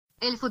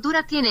El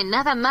futuro tiene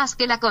nada más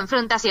que la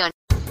confrontación.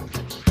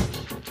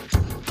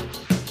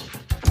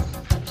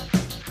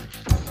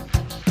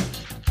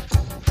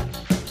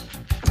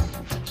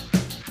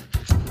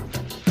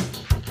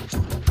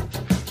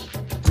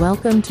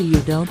 Welcome to You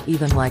Don't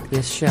Even Like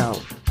This Show,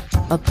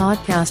 a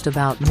podcast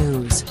about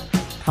news,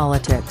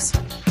 politics,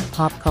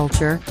 pop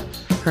culture,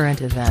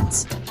 current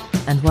events,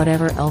 and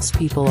whatever else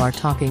people are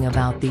talking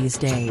about these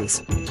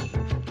days.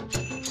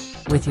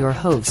 With your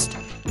host,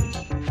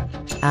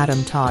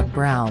 Adam Todd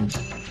Brown.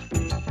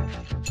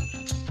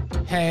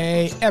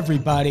 Hey,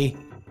 everybody.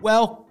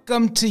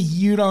 Welcome to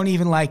You Don't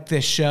Even Like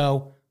This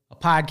Show, a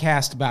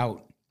podcast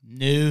about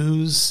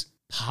news,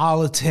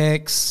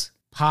 politics,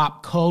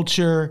 pop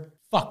culture,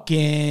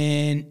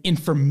 fucking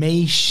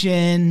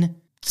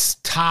information,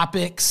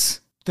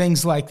 topics,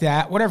 things like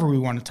that, whatever we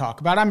want to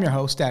talk about. I'm your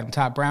host, Adam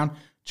Todd Brown.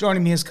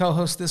 Joining me as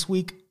co-host this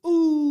week,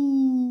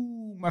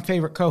 my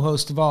favorite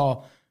co-host of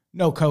all,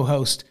 no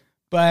co-host,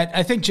 but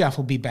I think Jeff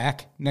will be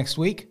back next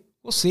week.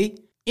 We'll see.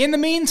 In the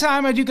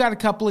meantime, I do got a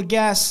couple of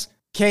guests.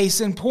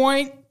 Case in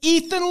point,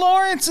 Ethan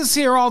Lawrence is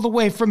here all the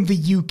way from the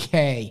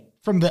UK,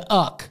 from the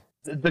UK.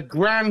 The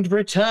grand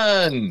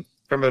return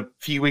from a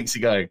few weeks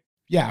ago.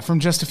 Yeah, from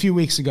just a few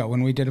weeks ago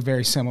when we did a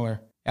very similar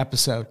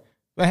episode.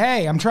 But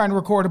hey, I'm trying to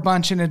record a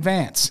bunch in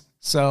advance,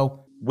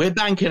 so... We're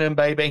banking them,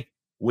 baby.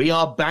 We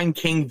are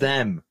banking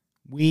them.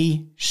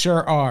 We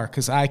sure are,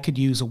 because I could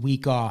use a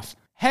week off.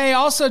 Hey,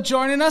 also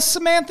joining us,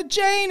 Samantha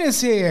Jane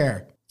is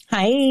here.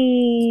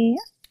 Hi.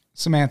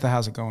 Samantha,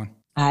 how's it going?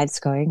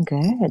 It's going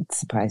good,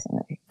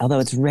 surprisingly. Although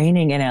it's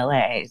raining in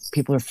LA,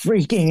 people are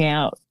freaking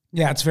out.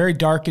 Yeah, it's very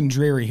dark and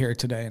dreary here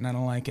today, and I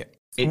don't like it.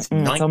 It's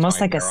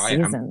almost like a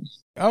season.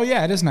 Oh,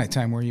 yeah, it is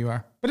nighttime where you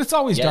are. But it's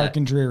always dark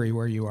and dreary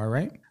where you are,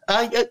 right?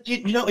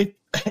 You know, it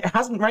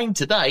hasn't rained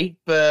today,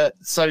 but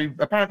so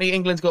apparently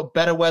England's got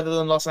better weather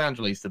than Los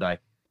Angeles today.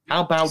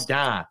 How about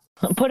that?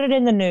 Put it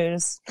in the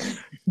news.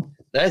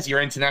 There's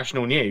your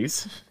international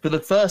news. For the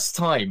first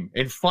time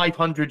in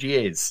 500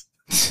 years.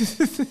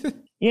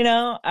 You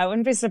know, I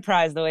wouldn't be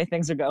surprised the way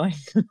things are going.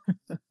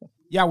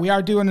 Yeah, we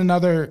are doing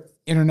another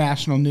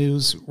international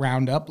news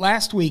roundup.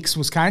 Last week's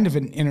was kind of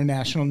an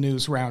international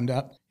news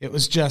roundup. It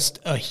was just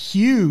a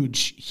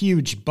huge,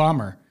 huge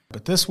bummer.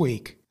 But this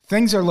week,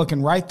 things are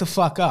looking right the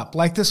fuck up.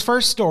 Like this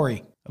first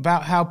story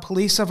about how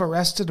police have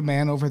arrested a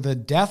man over the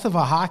death of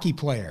a hockey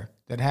player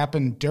that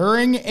happened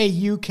during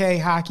a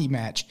UK hockey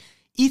match.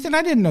 Ethan,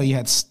 I didn't know you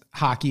had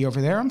hockey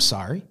over there. I'm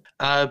sorry.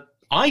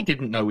 I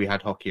didn't know we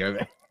had hockey over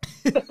there.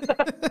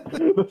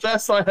 The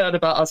first I heard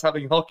about us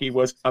having hockey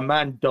was a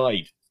man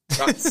died.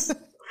 That's...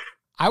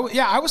 I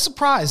was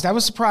surprised. I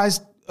was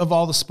surprised of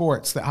all the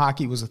sports that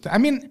hockey was a thing. I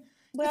mean...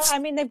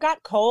 they've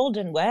got cold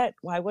and wet.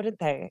 Why wouldn't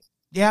they?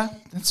 Yeah,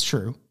 that's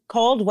true.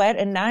 Cold, wet,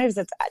 and knives.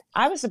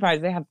 I was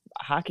surprised they have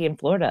hockey in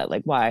Florida.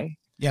 Like, why?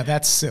 Yeah,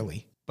 that's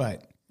silly.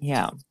 But...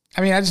 Yeah.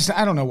 I mean,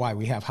 I don't know why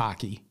we have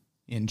hockey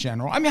in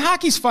general. I mean,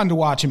 hockey's fun to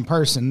watch in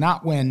person,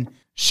 not when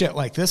shit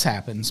like this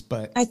happens,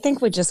 but... I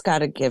think we just got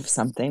to give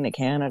something to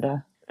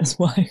Canada. That's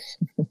why.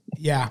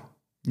 Yeah,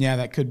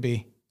 that could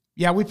be.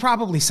 Yeah, we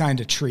probably signed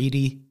a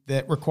treaty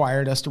that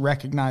required us to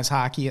recognize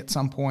hockey at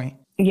some point.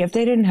 Yeah, if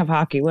they didn't have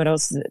hockey, what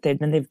else? Then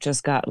they've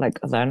just got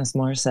like Alanis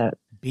Morissette.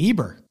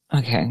 Bieber.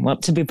 Okay, well,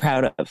 to be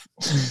proud of.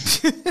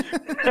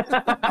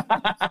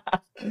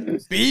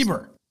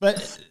 Bieber.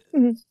 But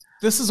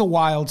this is a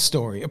wild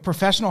story. A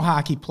professional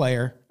hockey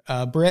player,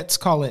 Brits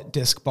call it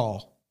disc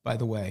ball, by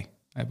the way,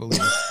 I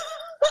believe.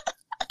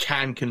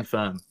 Can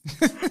confirm.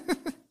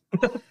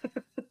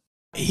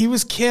 He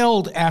was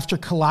killed after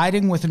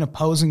colliding with an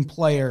opposing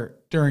player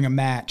during a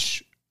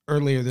match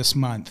earlier this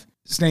month.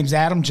 His name's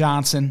Adam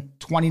Johnson,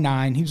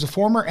 29. He was a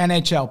former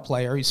NHL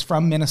player. He's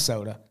from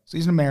Minnesota, so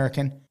he's an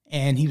American.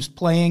 And he was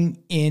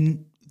playing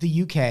in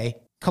the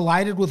UK,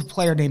 collided with a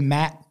player named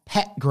Matt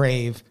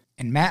Petgrave.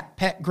 And Matt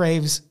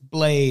Petgrave's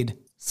blade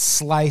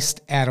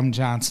sliced Adam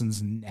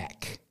Johnson's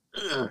neck.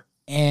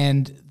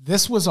 And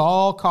this was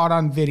all caught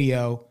on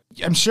video.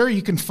 I'm sure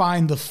you can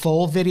find the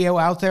full video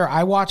out there.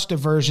 I watched a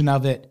version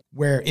of it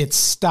where it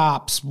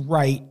stops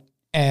right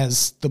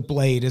as the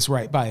blade is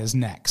right by his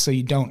neck. So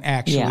you don't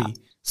actually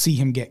see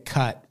him get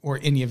cut or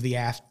any of the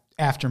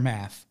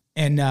aftermath.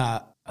 And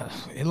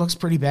it looks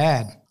pretty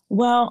bad.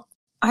 Well,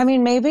 I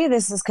mean, maybe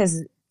this is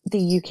because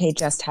the UK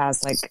just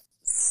has like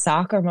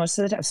soccer most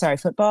of the time. Sorry,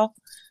 football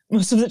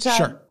most of the time.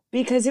 Sure.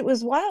 Because it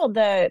was wild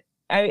that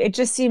it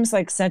just seems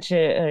like such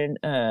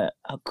a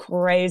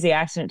crazy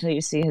accident until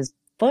you see his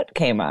foot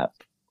came up,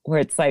 where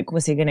it's like,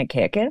 was he going to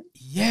kick him?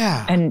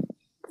 Yeah. And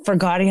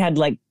forgot he had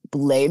like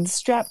blades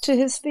strapped to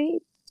his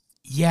feet?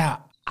 Yeah,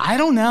 I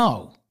don't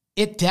know.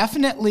 It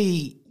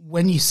definitely,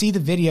 when you see the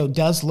video,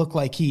 does look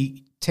like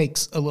he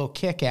takes a little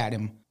kick at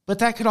him. But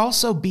that could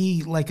also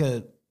be like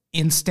a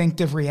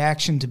instinctive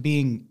reaction to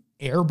being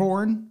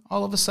airborne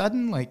all of a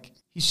sudden. Like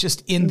he's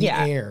just in the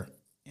air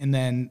and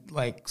then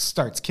like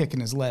starts kicking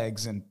his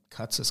legs and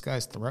cuts this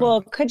guy's throat. Well,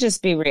 it could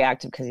just be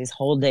reactive because he's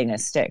holding a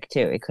stick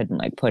too. He couldn't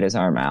like put his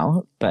arm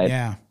out. But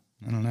yeah,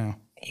 I don't know.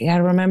 You got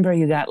to remember,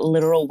 you got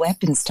literal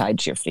weapons tied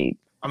to your feet.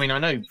 I mean, I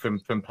know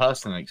from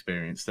personal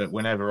experience that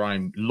whenever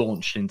I'm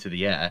launched into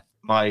the air,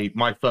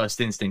 my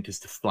first instinct is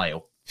to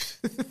flail,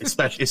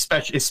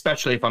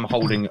 especially if I'm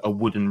holding a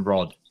wooden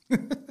rod.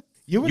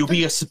 You'll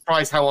be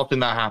surprised how often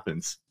that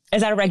happens.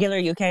 Is that a regular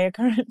UK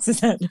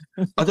occurrence? I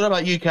don't know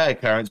about UK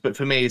occurrence, but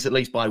for me, it's at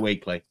least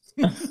bi-weekly.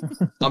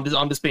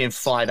 I'm just being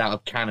fired out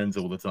of cannons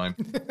all the time.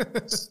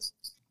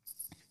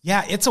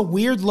 Yeah, it's a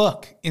weird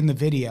look in the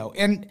video,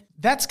 and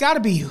that's got to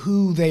be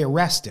who they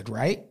arrested,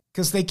 right?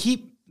 Because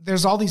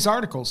there's all these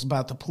articles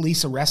about the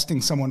police arresting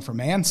someone for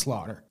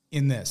manslaughter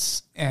in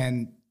this,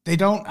 and they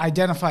don't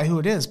identify who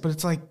it is, but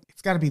it's like,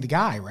 it's got to be the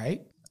guy,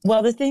 right?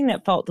 Well, the thing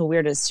that felt the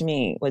weirdest to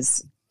me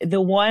was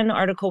the one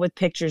article with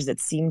pictures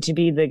that seemed to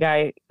be the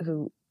guy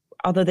who,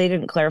 although they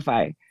didn't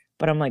clarify,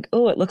 but I'm like,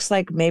 oh, it looks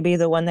like maybe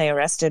the one they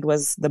arrested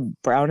was the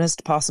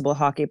brownest possible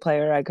hockey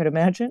player I could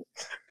imagine.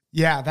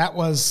 Yeah, that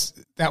was.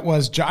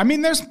 I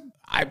mean,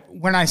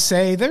 when I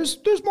say there's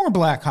more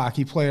black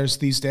hockey players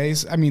these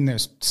days, I mean,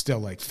 there's still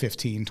like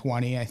 15,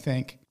 20, I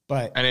think.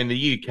 And in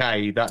the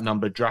UK, that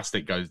number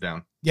drastic goes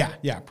down.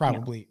 Yeah,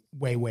 probably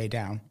way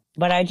down.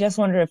 But I just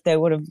wonder if they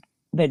would have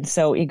been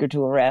so eager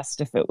to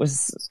arrest if it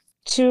was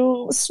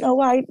two Snow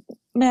White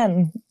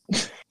men.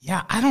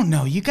 Yeah, I don't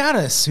know. You got to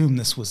assume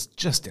this was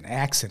just an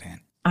accident.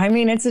 I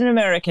mean, it's an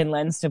American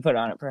lens to put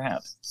on it,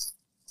 perhaps.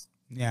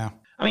 Yeah.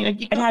 I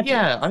mean,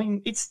 I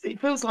mean, it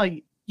feels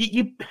like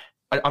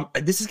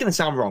this is going to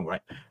sound wrong,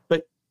 right?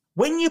 But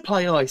when you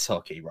play ice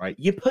hockey, right,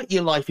 you put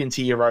your life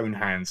into your own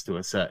hands to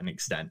a certain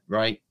extent,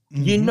 right?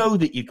 Mm-hmm. You know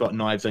that you've got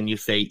knives on your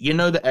feet. You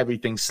know that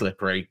everyth's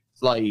slippery.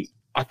 Like,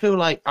 I feel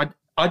like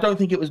I don't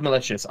think it was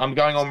malicious. I'm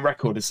going on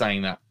record as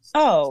saying that.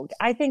 Oh,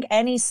 I think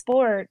any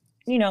sport,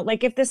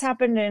 like if this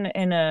happened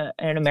in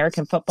an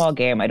American football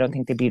game, I don't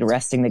think they'd be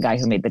arresting the guy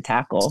who made the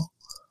tackle.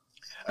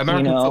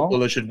 American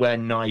footballers should wear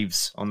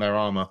knives on their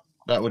armor.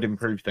 That would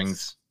improve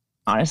things.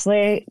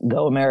 Honestly,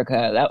 go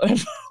America. That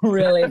would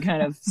really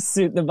kind of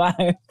suit the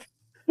vibe.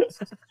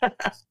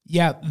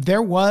 Yeah,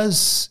 there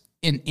was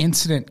an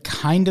incident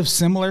kind of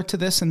similar to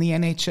this in the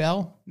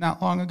NHL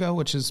not long ago,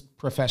 which is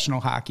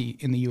professional hockey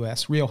in the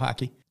U.S., real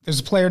hockey. There's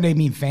a player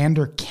named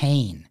Evander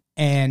Kane,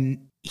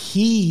 and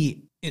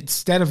he,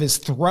 instead of his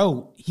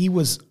throat, he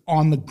was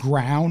on the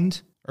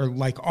ground or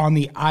like on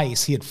the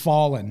ice. He had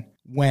fallen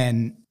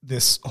when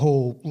this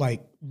whole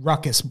like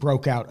ruckus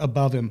broke out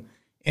above him,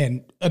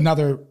 and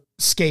another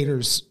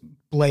skater's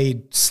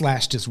blade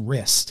slashed his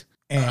wrist,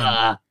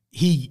 and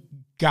he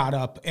got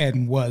up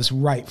and was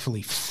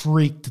rightfully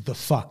freaked the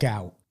fuck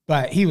out.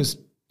 But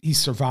he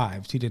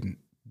survived. He didn't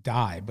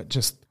die, but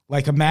just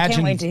like imagine. I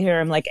can't wait to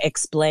hear him like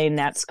explain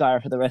that scar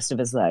for the rest of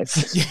his life.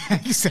 Yeah,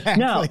 exactly.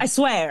 No, I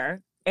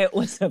swear it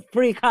was a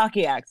freak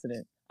hockey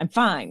accident. I'm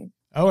fine.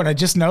 Oh, and I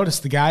just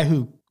noticed the guy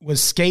who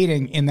was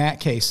skating in that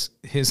case,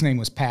 his name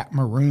was Pat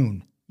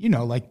Maroon.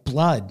 Like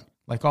blood,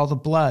 like all the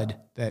blood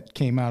that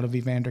came out of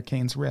Evander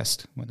Kane's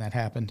wrist when that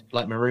happened.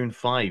 Like Maroon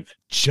 5.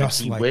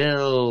 Just he like...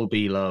 will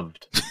be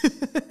loved.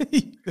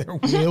 There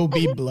will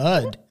be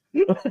blood.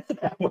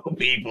 There will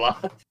be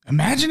blood.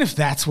 Imagine if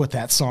that's what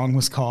that song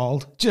was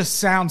called. Just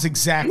sounds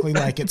exactly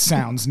like it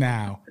sounds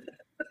now.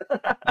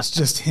 It's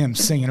just him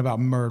singing about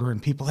murdering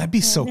people. That'd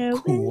be so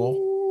cool.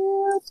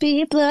 Will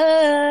be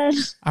blood.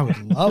 I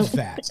would love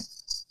that.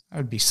 That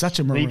would be such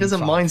a Maroon He doesn't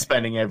 5. mind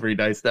spending every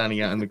day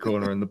standing out in the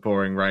corner in the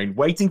pouring rain,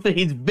 waiting for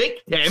his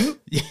victim.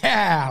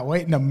 Yeah,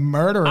 waiting to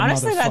murder a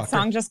Honestly, motherfucker. that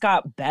song just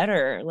got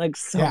better, like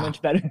so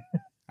much better.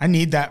 I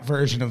need that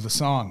version of the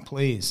song,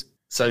 please.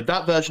 So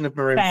that version of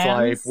Maroon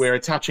 5, we're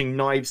attaching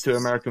knives to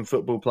American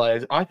football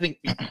players. I think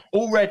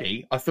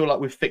already, I feel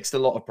like we've fixed a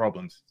lot of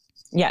problems.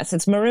 Yes,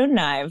 it's Maroon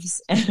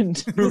Knives,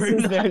 and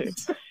Maroon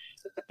Knives.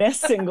 Their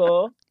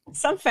single.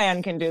 Some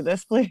fan can do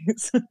this,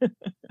 please.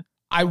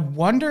 I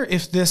wonder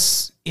if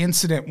this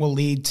incident will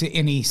lead to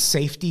any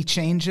safety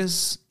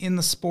changes in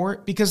the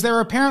sport, because there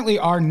apparently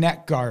are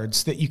neck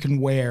guards that you can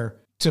wear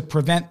to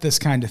prevent this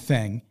kind of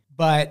thing.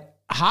 But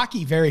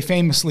hockey very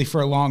famously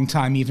for a long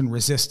time even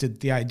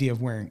resisted the idea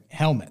of wearing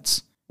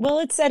helmets. Well,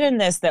 it said in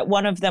this that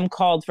one of them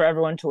called for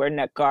everyone to wear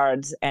neck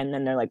guards, and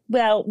then they're like,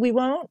 well, we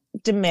won't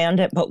demand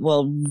it, but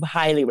we'll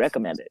highly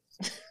recommend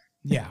it.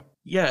 Yeah.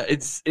 Yeah,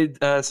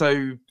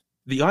 so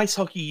the Ice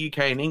Hockey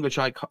UK and English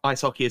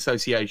Ice Hockey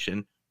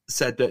Association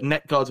said that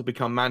neck guards will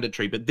become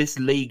mandatory, but this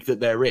league that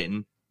they're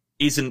in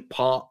isn't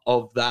part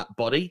of that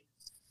body.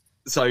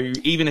 So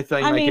even if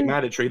they make it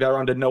mandatory, they're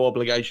under no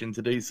obligation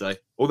to do so.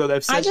 Although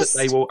they've said that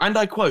they will, and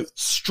I quote,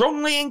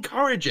 strongly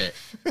encourage it.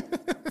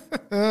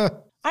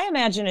 I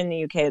imagine in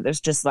the UK,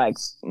 there's just like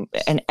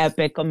an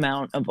epic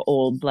amount of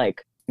old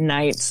like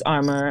knights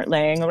armor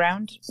laying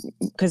around,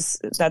 because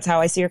that's how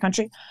I see your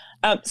country.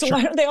 So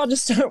why don't they all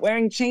just start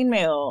wearing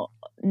chainmail,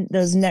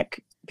 those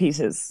neck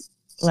pieces,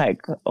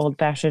 like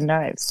old-fashioned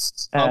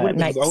knives? I would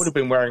have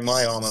been wearing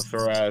my armor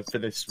for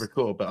this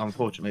record, but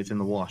unfortunately, it's in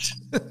the wash.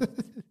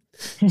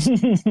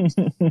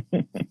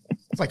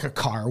 It's like a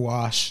car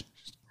wash.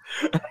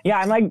 Yeah,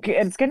 I'm like,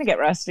 it's gonna get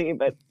rusty,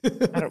 but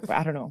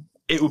I don't know.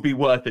 It would be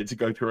worth it to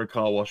go through a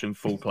car wash in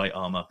full plate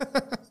armor,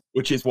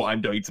 which is what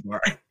I'm doing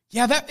tomorrow.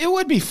 Yeah, that it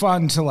would be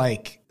fun to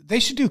like, they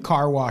should do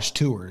car wash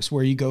tours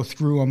where you go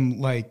through them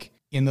like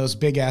in those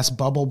big ass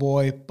bubble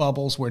boy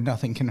bubbles where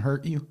nothing can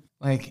hurt you.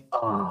 Like,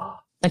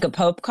 like a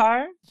Pope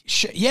car?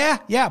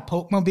 Yeah,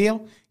 Pope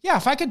Mobile. Yeah,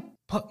 if I could,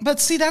 but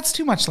see, that's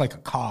too much like a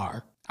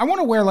car. I want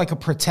to wear like a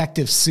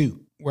protective suit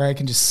where I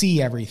can just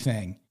see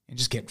everything and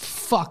just get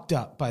fucked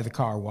up by the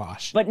car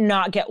wash. But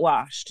not get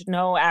washed.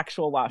 No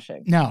actual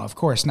washing. No, of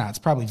course not. It's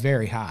probably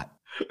very hot.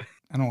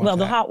 I don't want Well,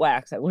 that. the hot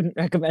wax, I wouldn't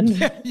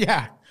recommend.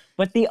 Yeah.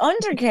 But the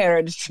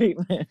undercarriage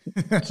treatment.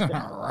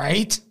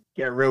 Right?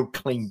 Get a real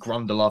clean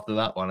grundle after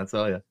that one, I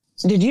tell you.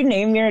 Did you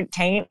name your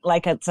taint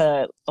like it's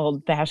a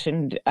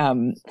old-fashioned,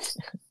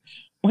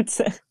 what's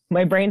that?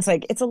 My brain's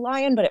like, it's a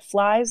lion, but it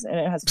flies and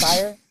it has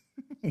fire.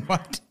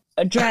 What?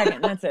 A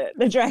dragon, that's it.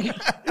 The dragon.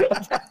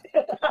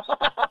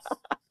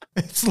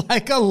 It's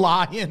like a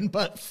lion,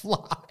 but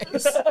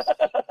flies.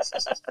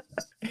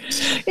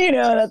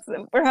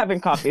 We're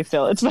having coffee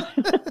still. It's fine.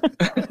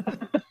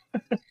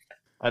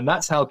 And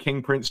that's how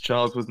King Prince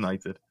Charles was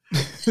knighted.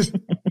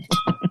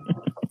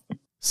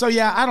 So,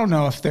 yeah, I don't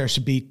know if there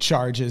should be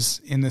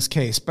charges in this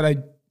case, but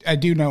I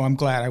do know I'm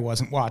glad I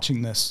wasn't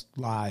watching this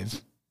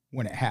live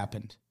when it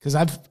happened. Because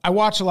I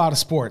watch a lot of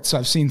sports, so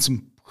I've seen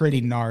some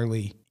pretty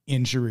gnarly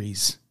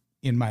injuries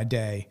in my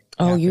day.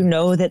 Oh, happen. you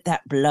know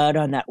that blood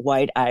on that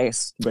white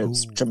ice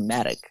was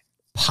dramatic.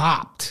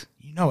 Popped.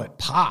 It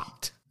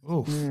popped.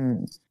 Oof.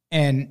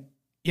 And,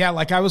 yeah,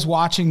 like I was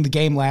watching the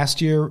game last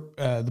year,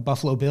 the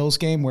Buffalo Bills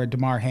game, where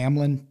Damar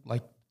Hamlin,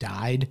 like,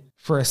 died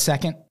for a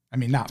second. I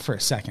mean, not for a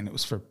second. It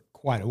was for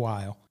quite a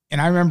while. And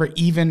I remember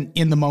even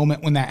in the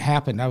moment when that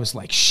happened, I was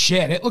like,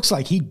 shit, it looks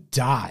like he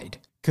died.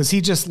 Because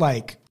he just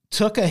like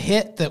took a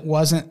hit that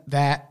wasn't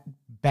that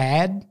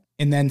bad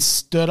and then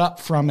stood up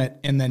from it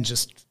and then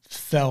just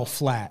fell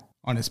flat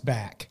on his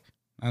back.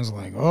 I was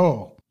like,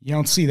 oh, you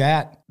don't see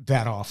that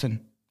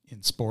often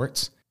in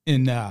sports.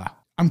 And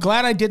I'm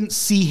glad I didn't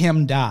see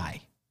him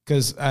die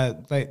because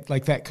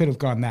like that could have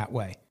gone that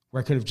way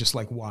where I could have just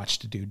like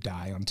watched a dude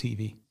die on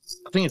TV.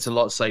 I think it's a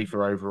lot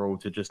safer overall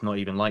to just not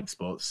even like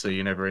sports, so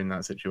you're never in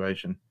that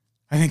situation.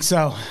 I think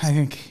so. I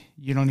think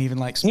you don't even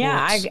like sports.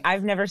 Yeah,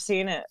 I've never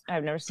seen it.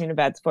 I've never seen a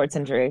bad sports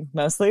injury,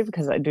 mostly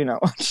because I do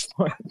not watch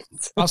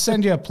sports. I'll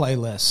send you a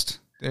playlist.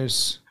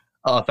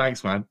 Oh,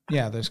 thanks, man.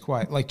 Yeah, there's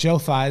quite like Joe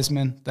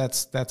Theismann.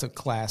 That's a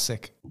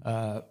classic.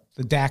 The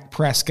Dak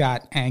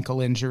Prescott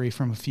ankle injury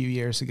from a few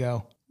years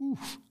ago.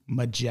 Oof,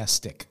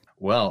 majestic.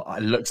 Well,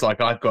 it looks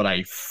like I've got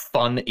a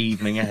fun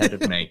evening ahead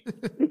of me.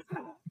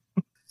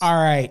 All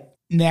right,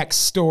 next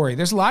story.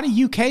 There's a lot of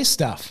UK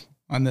stuff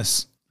on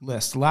this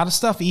list. A lot of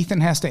stuff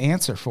Ethan has to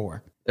answer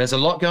for. There's a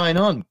lot going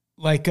on.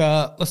 Like,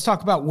 let's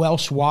talk about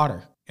Welsh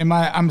Water.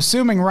 I'm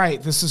assuming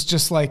right? This is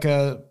just like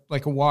a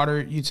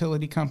water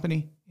utility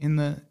company in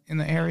the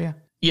area.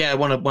 Yeah,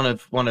 one of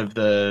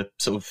the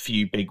sort of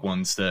few big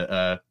ones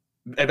that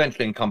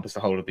eventually encompass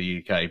the whole of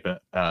the UK,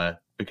 but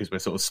because we're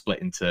sort of split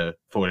into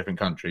 4 different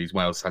countries,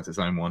 Wales has its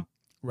own one.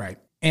 Right.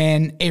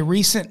 And a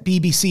recent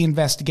BBC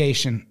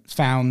investigation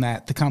found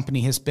that the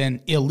company has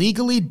been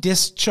illegally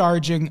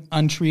discharging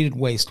untreated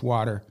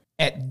wastewater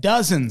at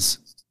dozens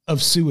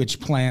of sewage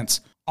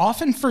plants,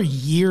 often for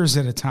years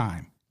at a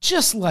time.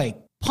 Just like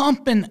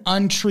pumping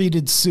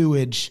untreated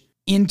sewage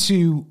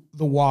into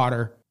the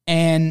water.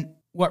 And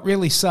what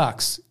really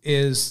sucks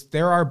is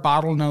there are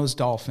bottlenose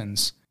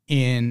dolphins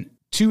in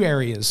 2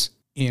 areas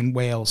in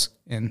Wales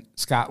and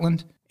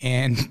Scotland,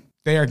 and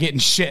they are getting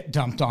shit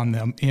dumped on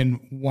them in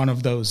one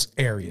of those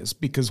areas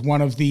because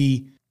one of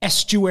the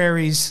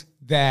estuaries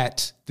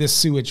that this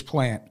sewage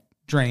plant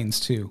drains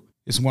to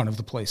is one of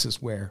the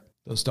places where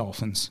those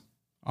dolphins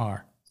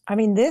are. I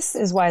mean, this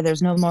is why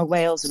there's no more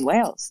whales in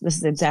Wales. This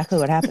is exactly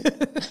what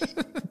happened.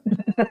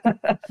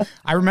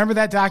 I remember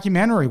that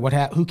documentary,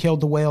 Who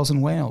Killed the Whales in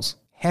Wales.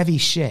 Heavy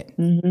shit.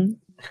 Mm-hmm.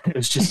 It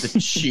was just a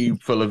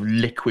tube full of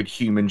liquid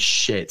human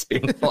shit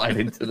being fired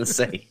into the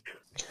sea.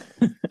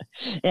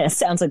 Yeah,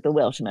 sounds like the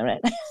Welsh, am I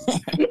right?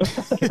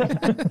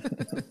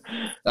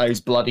 Those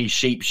bloody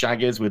sheep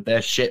shaggers with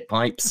their shit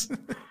pipes.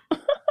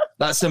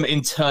 That's some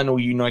internal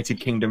United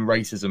Kingdom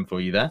racism for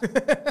you there.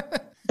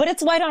 But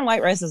it's white on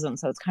white racism,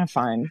 so it's kind of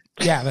fine.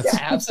 Yeah, that's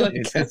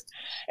absolutely. It's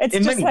in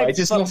just many like ways,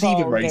 it's not even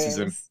football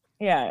racism. games.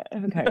 Yeah,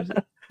 okay.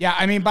 Yeah,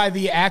 I mean, by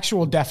the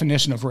actual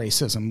definition of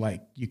racism,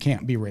 like, you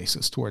can't be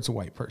racist towards a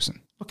white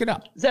person. Look it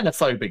up.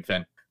 Xenophobic,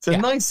 then. So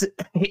nice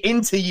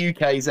into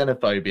UK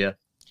xenophobia.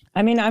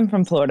 I mean, I'm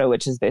from Florida,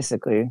 which is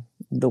basically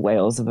the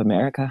Wales of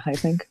America, I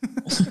think.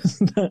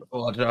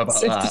 Oh, I don't know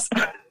about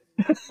that.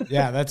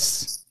 Yeah,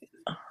 that's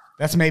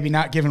maybe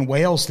not giving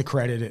Wales the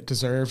credit it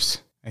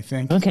deserves, I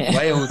think. Okay.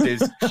 Wales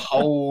is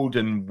cold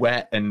and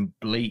wet and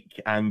bleak,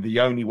 and the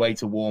only way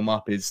to warm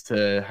up is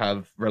to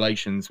have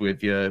relations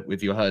with your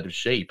herd of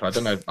sheep. I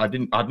don't know.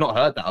 I've not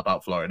heard that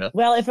about Florida.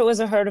 Well, if it was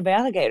a herd of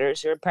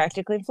alligators, you're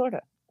practically in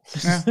Florida.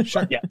 Yeah,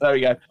 sure. Yeah, there we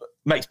go.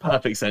 Makes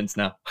perfect sense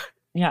now.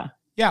 Yeah.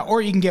 Yeah,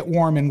 or you can get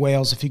warm in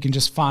Wales if you can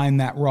just find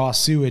that raw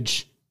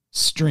sewage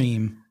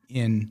stream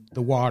in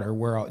the water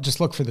just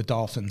look for the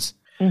dolphins.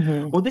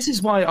 Well, this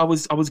is why I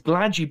was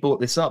glad you brought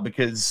this up,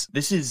 because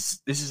this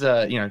is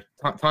a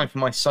time for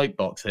my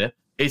soapbox here.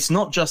 It's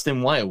not just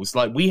in Wales.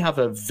 Like, we have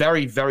a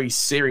very, very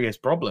serious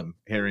problem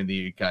here in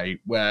the UK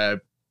where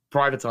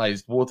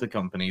privatized water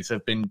companies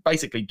have been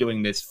basically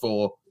doing this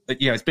for,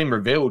 it's been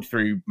revealed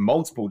through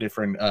multiple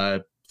different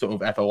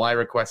sort of FOI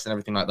requests and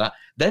everything like that.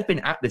 They've been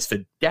at this for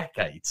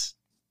decades.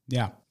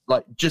 Yeah.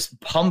 Like, just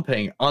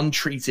pumping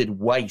untreated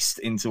waste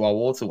into our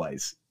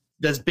waterways.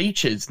 There's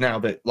beaches now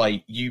that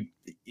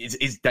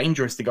it's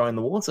dangerous to go in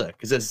the water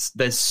because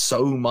there's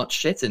so much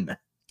shit in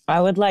there. I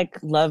would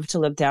love to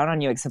look down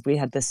on you, except we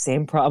had the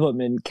same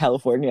problem in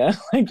California,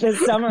 like this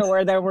summer,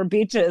 where there were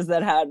beaches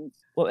that had,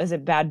 what was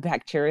it, bad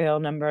bacterial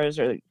numbers,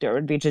 or there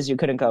were beaches you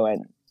couldn't go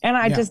in. And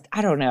I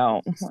don't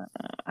know.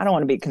 I don't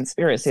want to be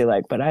conspiracy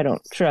but I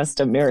don't trust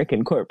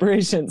American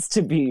corporations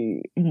to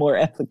be more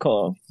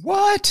ethical.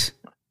 What?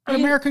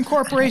 American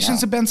corporations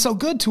have been so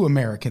good to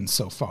Americans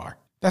so far.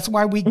 That's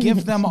why we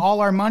give them all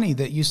our money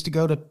that used to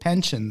go to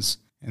pensions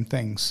and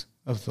things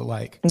of the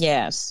like.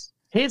 Yes.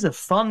 Here's a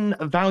fun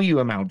value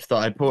amount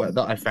that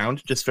I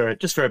found just for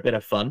a bit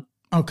of fun.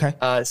 Okay.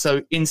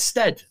 So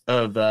instead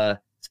of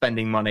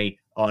spending money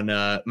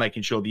on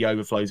making sure the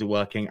overflows are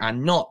working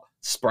and not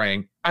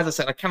spraying, as I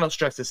said, I cannot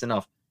stress this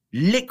enough,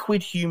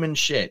 liquid human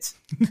shit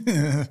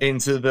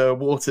into the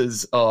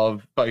waters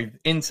of both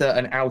inter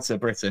and outer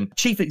Britain.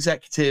 Chief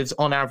executives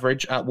on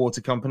average at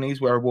water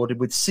companies were awarded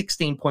with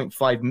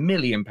 £16.5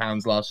 million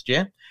last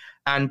year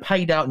and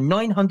paid out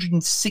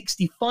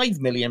 £965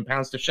 million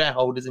to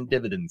shareholders in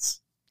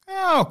dividends.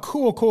 Oh,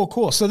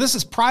 cool. So this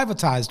is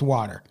privatized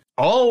water.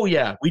 Oh,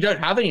 yeah. We don't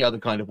have any other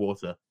kind of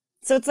water.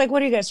 So it's like,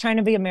 what are you guys trying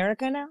to be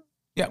America now?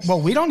 Yeah,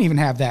 well, we don't even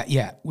have that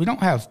yet. We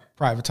don't have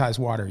privatized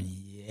water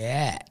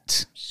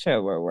yet.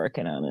 Sure, we're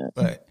working on it.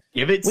 But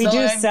give it we time.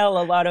 do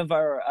sell a lot of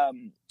our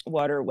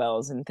water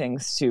wells and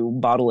things to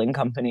bottling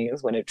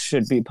companies when it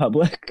should be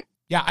public.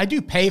 Yeah, I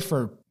do pay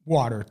for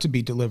water to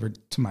be delivered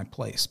to my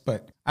place,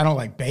 but I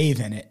don't bathe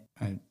in it.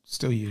 I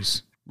still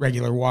use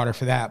regular water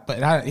for that.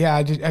 But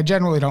I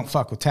generally don't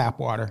fuck with tap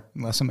water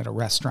unless I'm at a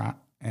restaurant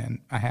and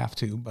I have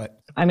to.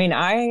 But I mean,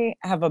 I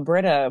have a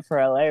Brita for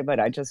LA, but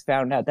I just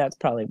found out that's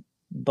probably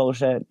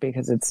bullshit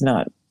because it's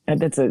not.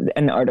 That's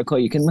an article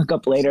you can look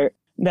up later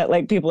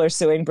that people are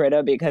suing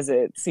Brita because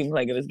it seemed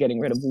like it was getting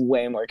rid of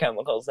way more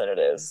chemicals than it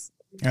is.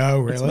 Oh,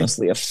 really? It's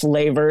mostly a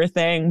flavor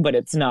thing, but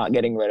it's not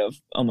getting rid of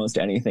almost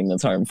anything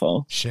that's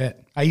harmful.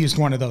 Shit. I used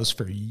one of those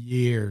for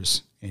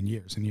years and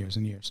years and years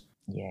and years.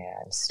 Yeah,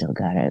 I still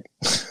got it.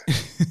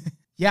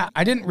 Yeah,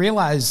 I didn't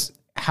realize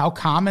how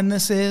common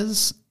this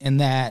is, and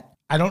that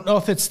I don't know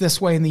if it's this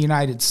way in the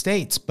United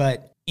States,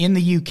 but in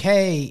the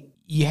UK,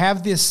 you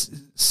have this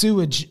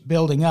sewage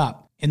building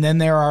up, and then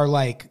there are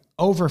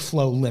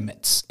overflow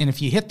limits. And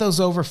if you hit those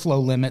overflow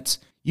limits,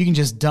 you can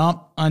just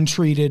dump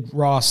untreated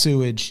raw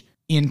sewage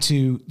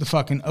into the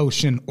fucking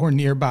ocean or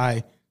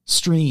nearby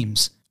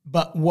streams.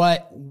 But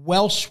what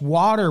Welsh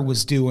Water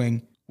was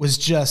doing was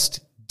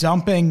just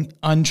dumping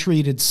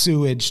untreated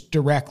sewage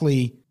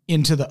directly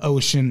into the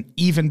ocean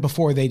even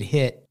before they'd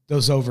hit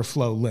those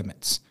overflow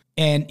limits.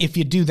 And if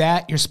you do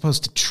that, you're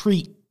supposed to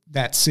treat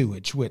that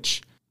sewage,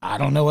 which I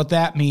don't know what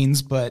that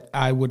means, but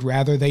I would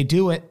rather they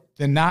do it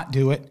than not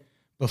do it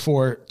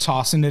before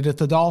tossing it at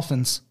the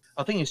Dolphins.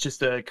 I think it's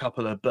just a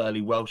couple of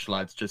burly Welsh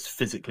lads just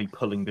physically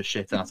pulling the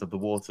shit out of the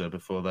water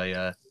before they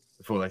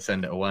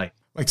send it away.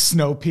 Like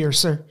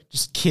Snowpiercer,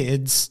 just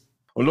kids.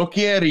 Oh, look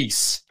here,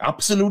 Reese.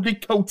 Absolutely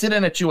coated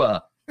in it, you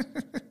are.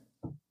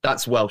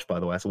 That's Welsh, by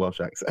the way. That's a Welsh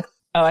accent.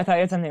 Oh, I thought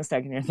you had something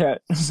stuck in your throat.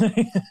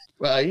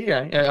 Well,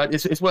 yeah,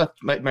 it's worth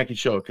making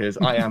sure because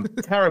I am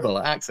terrible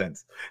at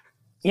accents.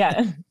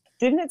 Yeah.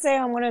 Didn't it say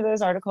on one of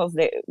those articles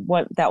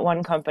that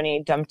one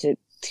company dumped it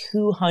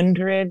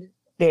 200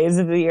 days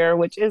of the year,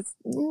 which is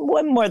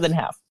more than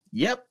half?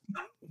 Yep.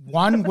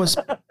 One was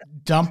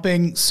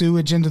dumping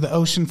sewage into the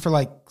ocean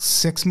for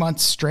 6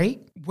 months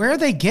straight. Where are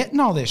they getting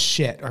all this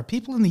shit? Are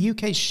people in the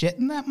UK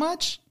shitting that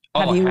much?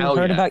 Have you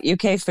heard about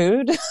UK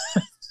food?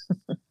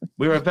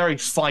 We're a very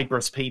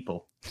fibrous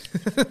people.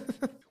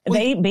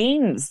 They eat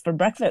beans for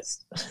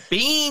breakfast.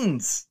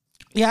 Beans!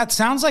 Yeah, it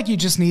sounds like you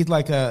just need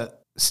a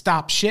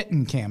stop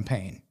shitting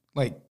campaign.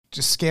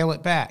 Just scale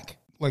it back.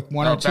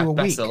 One or two a week.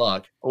 Best of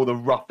luck. All the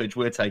roughage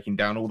we're taking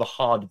down, all the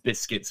hard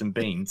biscuits and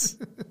beans.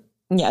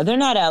 Yeah, they're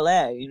not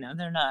LA,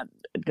 they're not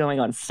going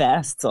on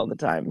fasts all the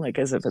time,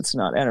 as if it's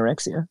not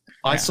anorexia.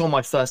 I saw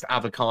my first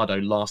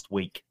avocado last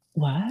week.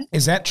 What?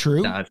 Is that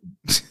true? No,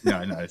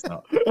 it's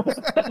not.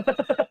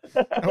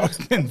 That would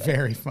have been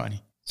very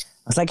funny.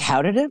 I was like,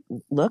 how did it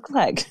look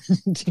like?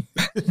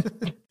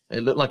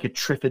 It looked like a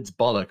Triffid's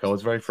bollock. I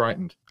was very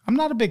frightened. I'm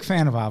not a big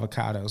fan of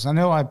avocados. I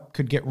know I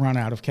could get run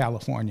out of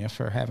California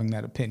for having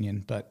that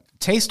opinion, but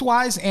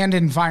taste-wise and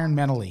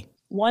environmentally.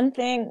 One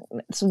thing,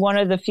 it's one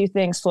of the few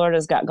things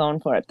Florida's got going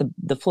for it,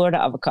 the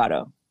Florida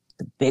avocado,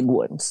 the big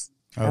ones.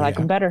 I like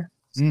them better.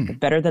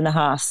 Better than the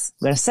Haas.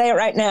 I'm going to say it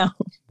right now.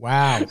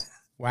 Wow.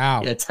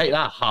 Yeah, take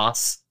that,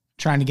 Haas.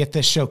 Trying to get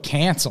this show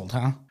canceled,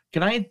 huh?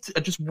 Can I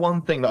add just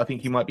one thing that I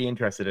think you might be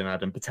interested in,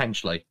 Adam,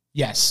 potentially?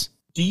 Yes.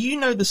 Do you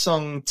know the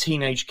song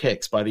Teenage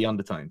Kicks by the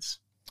Undertones?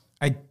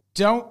 I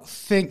don't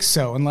think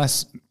so,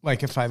 unless,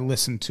 like, if I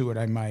listen to it,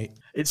 I might.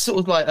 It's sort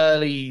of like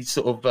early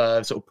sort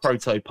of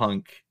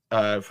proto-punk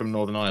from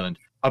Northern Ireland.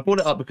 I brought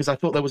it up because I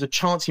thought there was a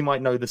chance you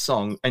might know the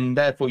song, and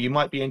therefore you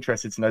might be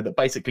interested to know that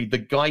basically the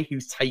guy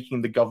who's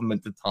taking the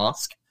government to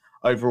task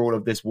over all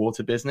of this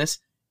water business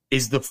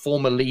is the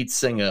former lead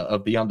singer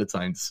of the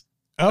Undertones.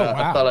 Oh,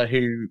 wow. A fella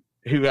who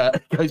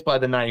goes by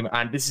the name,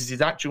 and this is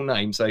his actual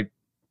name, so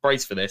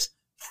brace for this,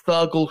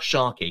 Fergal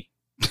Sharkey.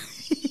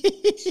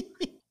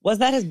 Was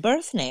that his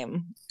birth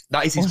name?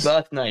 That is his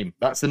birth name.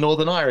 That's the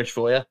Northern Irish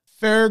for you.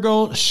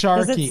 Fergal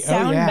Sharkey. Does it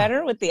sound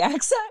better with the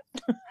accent?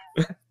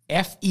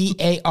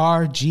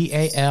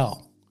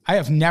 Feargal. I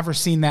have never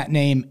seen that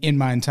name in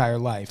my entire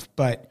life,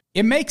 but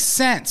it makes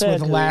sense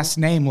with a last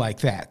name like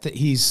that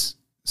he's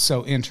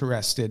so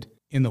interested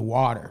in the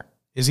water.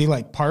 Is he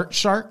like part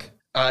shark?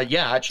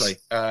 Yeah, actually.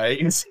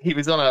 He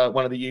was on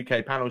one of the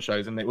UK panel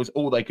shows, and it was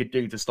all they could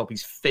do to stop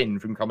his fin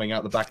from coming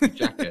out the back of the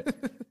jacket.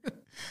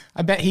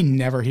 I bet he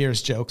never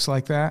hears jokes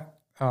like that.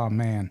 Oh,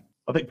 man.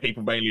 I think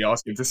people mainly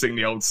ask him to sing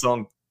the old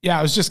song. Yeah,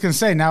 I was just going to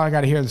say, now I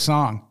got to hear the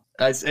song.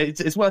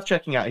 It's worth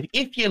checking out.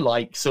 If you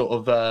like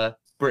sort of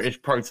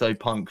British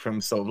proto-punk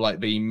from sort of like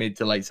the mid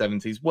to late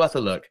 70s, worth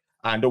a look.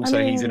 And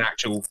also, he's an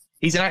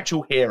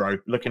actual hero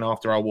looking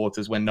after our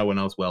waters when no one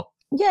else will.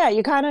 Yeah,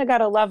 you kind of got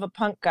to love a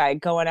punk guy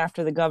going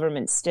after the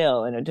government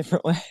still in a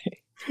different way.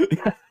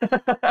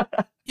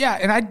 Yeah,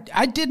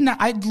 and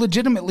I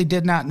legitimately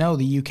did not know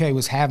the UK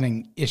was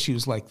having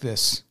issues like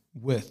this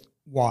with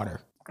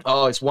water.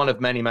 Oh, it's one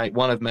of many, mate.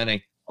 One of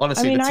many.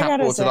 Honestly, the tap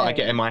water that I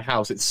get in my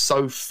house, it's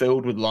so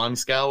filled with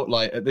limescale.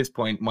 Like, at this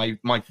point,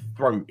 my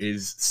throat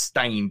is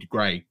stained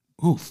grey.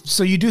 Oof.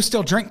 So you do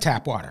still drink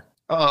tap water?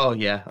 Oh,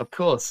 yeah, of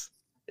course.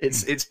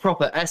 It's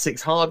proper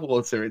Essex hard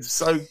water. It's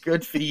so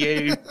good for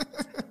you.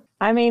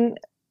 I mean,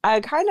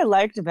 I kind of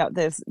liked about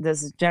this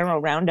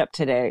general roundup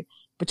today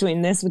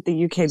between this with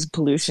the UK's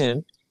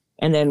pollution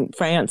and then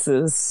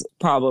France's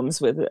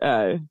problems with,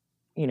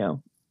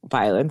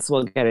 violence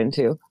we'll get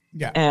into.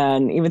 Yeah.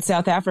 And even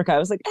South Africa, I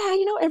was like,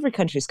 every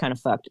country's kind of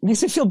fucked. It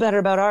makes me feel better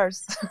about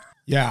ours.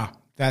 Yeah,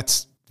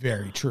 that's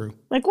very true.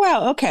 Like,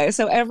 wow, okay,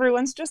 so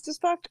everyone's just as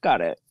fucked.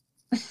 Got it.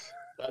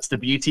 That's the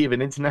beauty of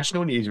an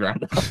international news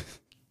roundup.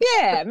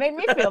 Yeah, it made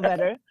me feel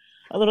better.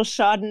 A little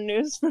shodden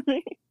news for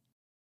me.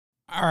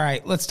 All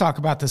right, let's talk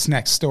about this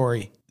next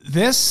story.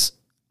 This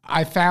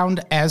I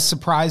found as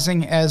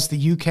surprising as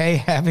the UK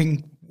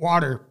having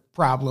water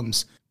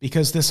problems,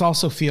 because this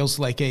also feels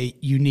like a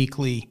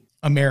uniquely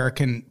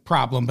American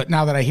problem. But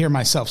now that I hear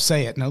myself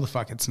say it, no, the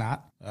fuck it's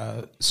not.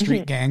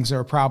 Street gangs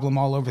are a problem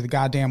all over the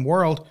goddamn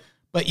world,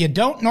 but you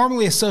don't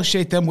normally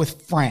associate them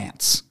with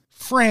France.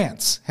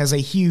 France has a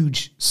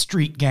huge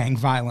street gang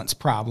violence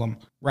problem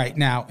right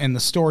now, and the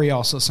story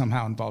also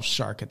somehow involves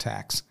shark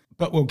attacks.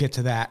 But we'll get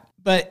to that.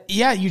 But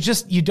yeah,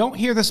 you don't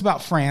hear this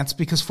about France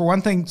because, for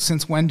one thing,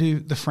 since when do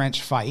the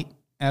French fight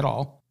at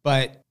all?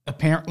 But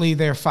apparently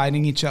they're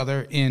fighting each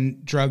other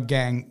in drug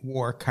gang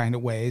war kind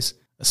of ways,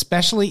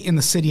 especially in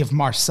the city of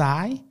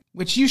Marseille,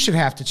 which you should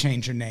have to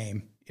change your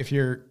name if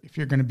you're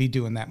going to be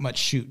doing that much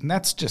shooting.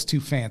 That's just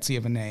too fancy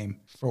of a name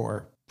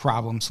for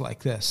problems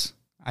like this,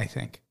 I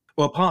think.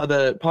 Well, part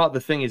of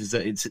the thing is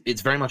that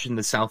it's very much in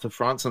the south of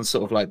France on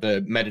sort of like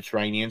the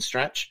Mediterranean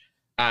stretch.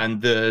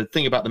 And the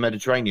thing about the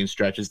Mediterranean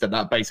stretch is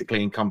that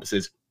basically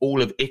encompasses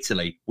all of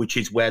Italy, which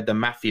is where the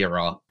mafia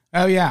are.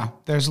 Oh, yeah.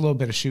 There's a little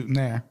bit of shooting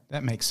there.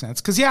 That makes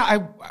sense. Because,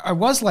 yeah, I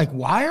was like,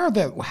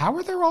 how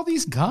are there all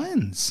these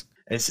guns?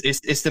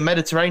 It's the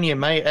Mediterranean,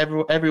 mate.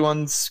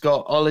 Everyone's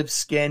got olive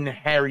skin,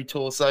 hairy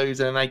torsos,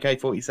 and an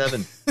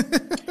AK-47.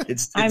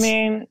 It's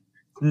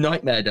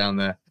nightmare down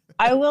there.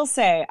 I will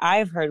say,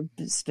 I've heard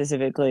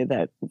specifically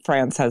that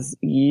France has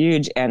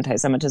huge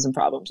anti-Semitism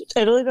problems.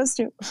 Italy does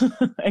too,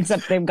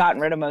 except they've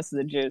gotten rid of most of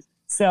the Jews.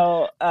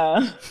 So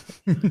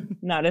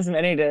not as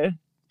many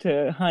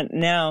to hunt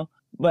now,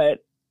 but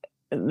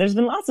there's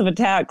been lots of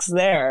attacks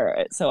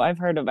there. So I've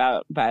heard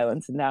about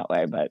violence in that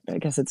way, but I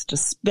guess it's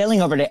just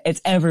spilling over to,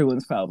 it's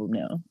everyone's problem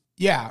now.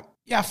 Yeah.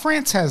 Yeah,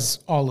 France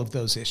has all of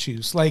those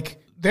issues.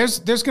 Like, there's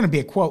going to be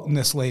a quote in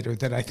this later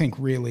that I think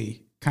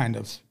really kind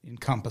of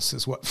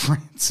encompasses what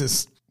France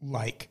is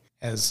like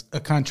as a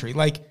country.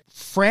 Like,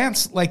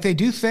 France, like, they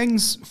do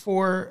things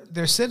for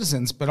their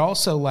citizens, but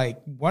also,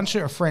 like, once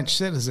you're a French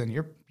citizen,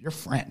 you're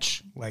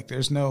French. Like,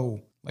 there's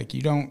no, like,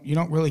 you don't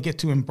really get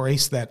to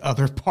embrace that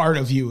other part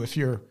of you if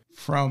you're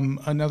from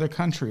another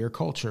country or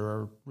culture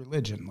or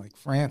religion. Like,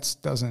 France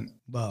doesn't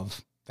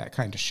love that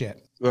kind of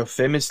shit. Well,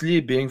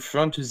 famously, being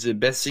French is the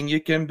best thing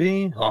you can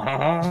be.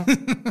 All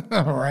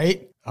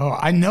right. Oh,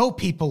 I know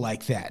people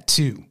like that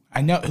too.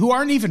 I know, who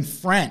aren't even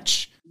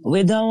French.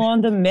 We don't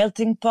want a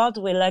melting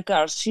pot. We like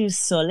our cheese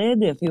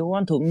solid. If you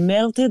want to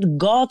melt it,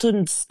 go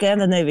to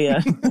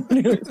Scandinavia.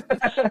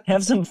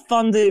 Have some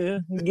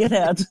fondue. Get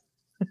out.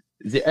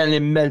 The only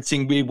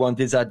melting we want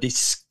is our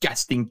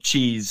disgusting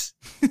cheese.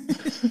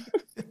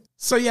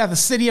 So yeah, the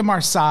city of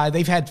Marseille,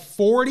 they've had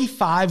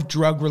 45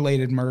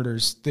 drug-related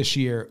murders this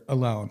year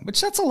alone,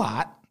 which that's a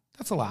lot.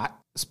 That's a lot.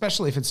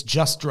 especially if it's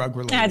just drug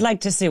related. I'd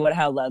like to see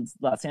how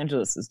Los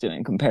Angeles is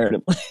doing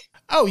comparatively.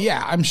 Oh,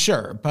 yeah, I'm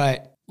sure.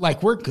 But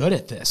like, we're good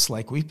at this.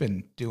 Like, we've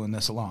been doing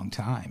this a long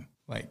time.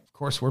 Like, of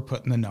course, we're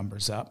putting the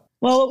numbers up.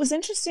 Well, what was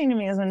interesting to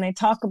me is when they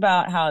talk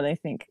about how they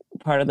think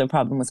part of the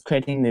problem was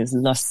creating these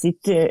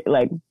locite,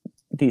 like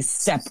these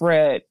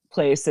separate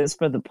places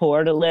for the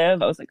poor to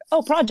live. I was like,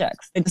 oh,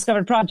 projects. They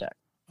discovered projects.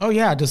 Oh,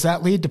 yeah. Does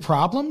that lead to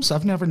problems?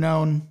 I've never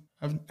known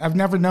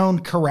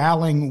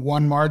corralling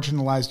one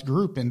marginalized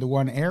group into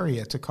one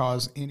area to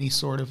cause any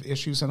sort of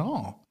issues at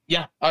all.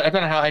 Yeah, I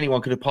don't know how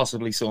anyone could have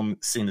possibly seen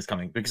this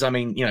coming, because, I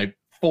mean,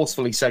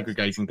 forcefully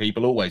segregating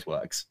people always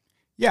works.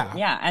 Yeah.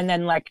 Yeah, and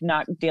then, like,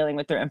 not dealing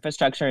with their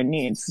infrastructure and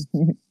needs.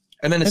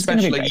 And then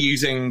especially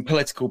using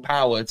political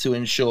power to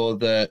ensure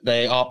that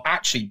they are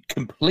actually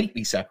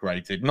completely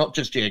separated, not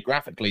just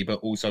geographically, but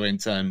also in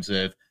terms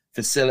of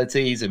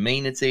facilities,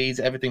 amenities,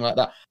 everything like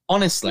that.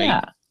 Honestly,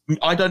 yeah.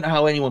 I don't know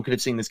how anyone could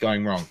have seen this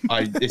going wrong.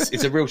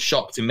 It's a real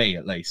shock to me,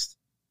 at least.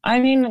 I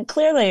mean,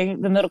 clearly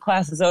the middle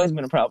class has always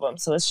been a problem.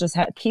 So let's just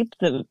keep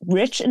the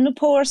rich and the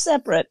poor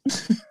separate.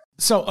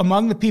 So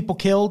among the people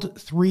killed,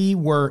 3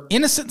 were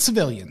innocent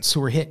civilians who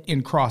were hit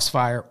in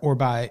crossfire or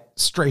by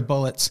stray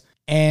bullets.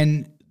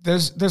 And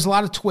there's a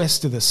lot of twists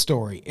to this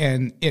story,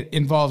 and it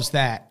involves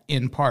that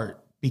in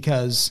part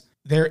because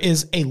there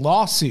is a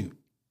lawsuit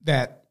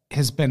that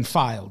has been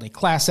filed, a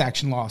class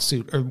action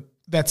lawsuit, or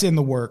that's in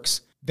the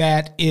works,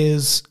 that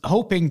is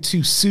hoping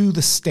to sue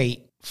the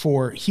state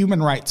for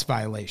human rights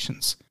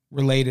violations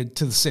related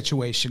to the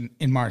situation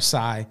in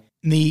Marseille.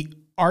 And the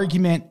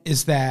argument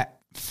is that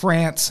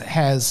France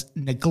has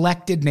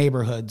neglected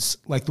neighborhoods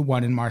like the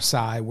one in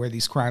Marseille where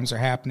these crimes are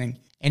happening,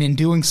 and in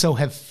doing so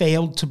have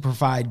failed to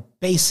provide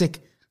basic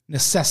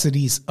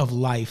necessities of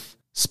life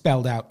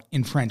spelled out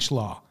in French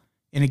law.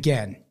 And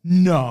again,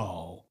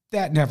 no,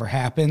 that never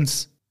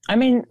happens. I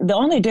mean, the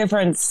only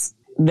difference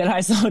that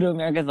I saw to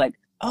America is like,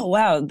 oh,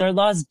 wow, their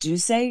laws do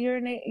say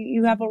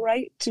you have a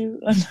right to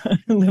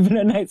live in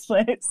a nice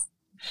place.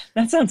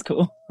 That sounds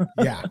cool.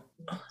 Yeah.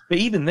 But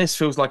even this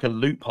feels like a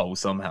loophole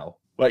somehow.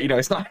 Like,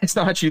 it's not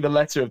actually the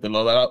letter of the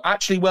law.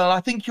 Actually, well,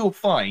 I think you'll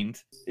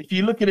find, if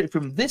you look at it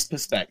from this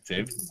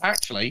perspective,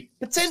 actually,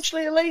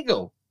 potentially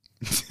illegal.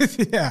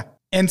 Yeah.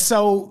 And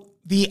so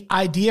the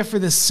idea for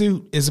this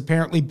suit is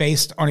apparently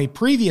based on a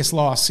previous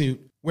lawsuit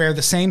where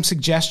the same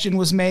suggestion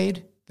was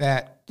made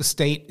that the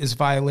state is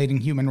violating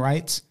human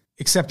rights,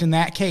 except in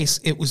that case,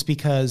 it was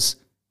because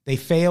they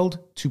failed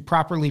to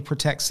properly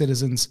protect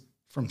citizens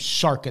from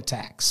shark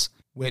attacks,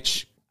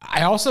 which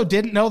I also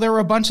didn't know there were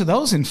a bunch of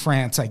those in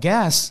France, I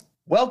guess.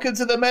 Welcome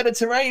to the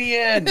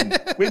Mediterranean.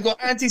 We've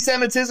got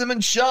anti-Semitism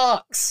and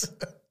sharks.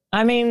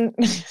 I mean,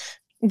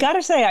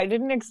 gotta say, I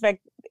didn't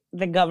expect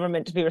the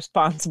government to be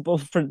responsible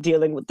for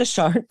dealing with the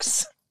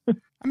sharks.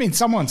 I mean,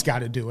 someone's got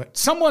to do it.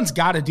 Someone's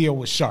got to deal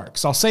with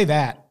sharks. I'll say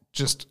that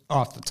just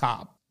off the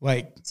top.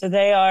 Like, so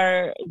they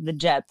are the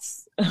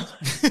Jets.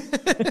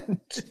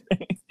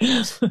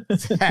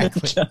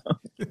 Exactly.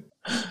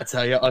 I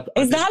tell you,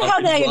 is that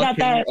how they got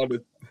that? On a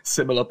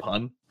similar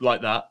pun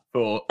like that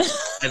for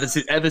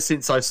ever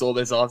since I saw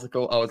this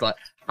article, I was like,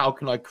 how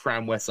can I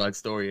cram West Side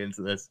Story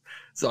into this?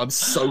 So I'm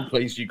so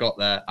pleased you got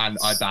there, and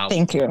I bow.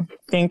 Thank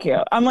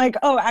you. I'm like,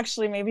 oh,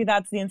 actually, maybe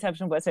that's the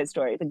inception of West Side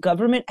Story. The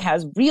government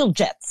has real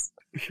jets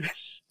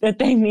that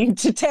they need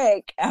to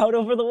take out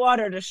over the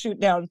water to shoot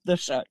down the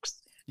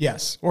sharks.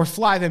 Yes, or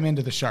fly them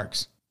into the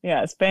sharks.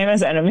 Yes,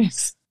 famous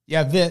enemies.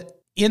 Yeah,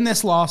 in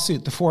this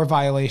lawsuit, the 4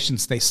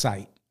 violations they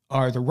cite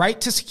are the right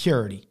to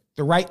security,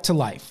 the right to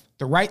life,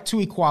 the right to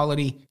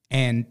equality,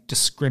 and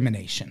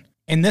discrimination.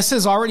 And this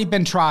has already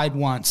been tried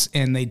once,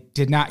 and they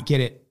did not get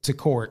it to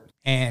court.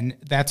 And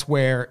that's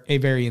where a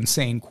very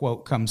insane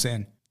quote comes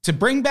in. To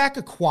bring back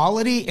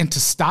equality and to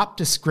stop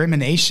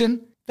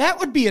discrimination, that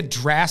would be a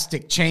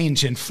drastic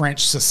change in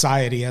French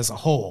society as a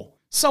whole.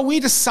 So we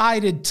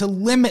decided to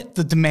limit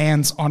the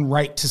demands on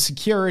right to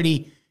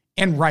security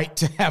and right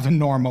to have a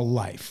normal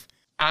life.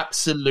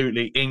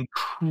 Absolutely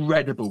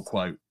incredible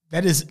quote.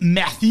 That is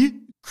Mathieu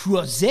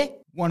Croizet,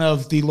 one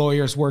of the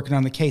lawyers working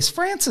on the case.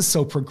 France is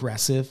so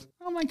progressive.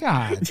 Oh my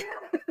God.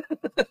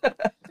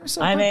 They're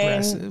so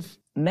progressive.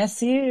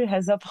 Mathieu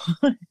has a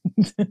point.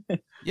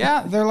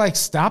 Yeah, they're like,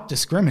 stop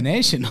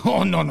discrimination.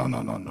 Oh,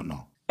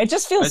 no. It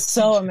just feels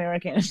so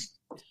American.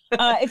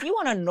 If you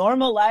want a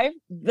normal life,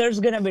 there's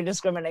going to be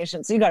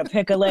discrimination. So you got to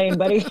pick a lane,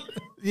 buddy.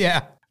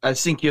 Yeah. I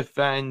think you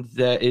find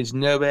there is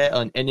nowhere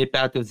on any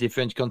part of the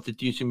French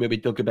Constitution where we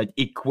talk about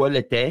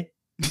equality.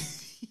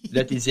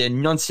 That is a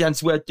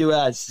nonsense word to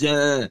us.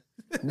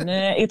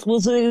 It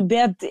was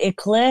about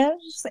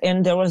eclairs,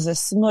 and there was a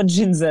smudge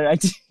in there, I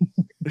think.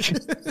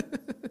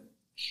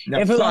 Now,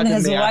 everyone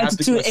has a right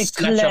to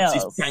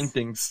eclairs.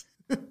 Paintings.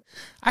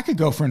 I could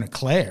go for an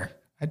eclair.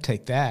 I'd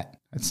take that.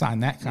 I'd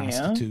sign that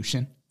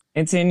constitution.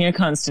 Yeah. It's in your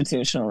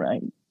constitutional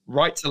right.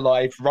 Right to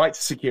life, right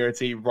to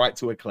security, right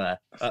to eclair.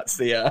 That's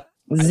the...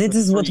 That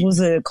is what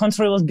the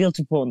country was built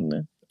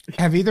upon.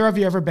 Have either of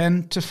you ever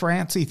been to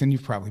France? Ethan,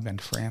 you've probably been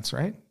to France,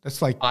 right?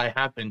 That's like I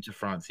have been to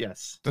France,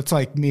 yes. That's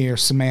like me or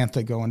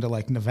Samantha going to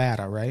like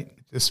Nevada, right?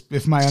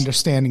 If my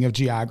understanding of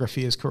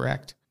geography is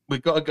correct.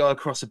 We've got to go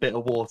across a bit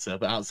of water,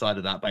 but outside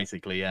of that,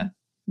 basically, yeah.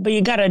 But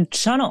you got a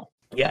tunnel.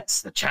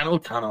 Yes, the Channel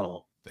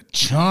Tunnel. The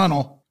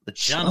Channel. The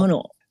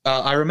Channel.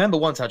 I remember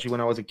once, actually,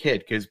 when I was a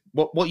kid, because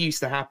what used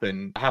to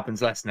happen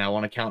happens less now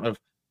on account of,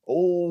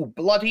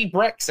 bloody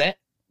Brexit.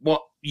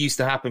 What used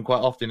to happen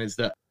quite often is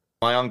that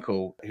my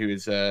uncle, who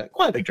is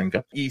quite a big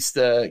drinker, used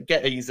to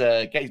get his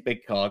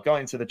big car, go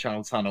into the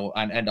Channel Tunnel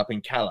and end up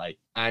in Calais.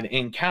 And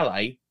in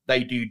Calais,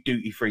 they do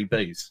duty-free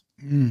booze.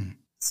 Mm.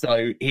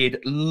 So he'd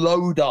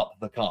load up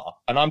the car.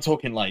 And I'm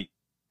talking like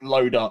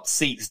load up,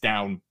 seats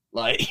down,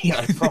 like,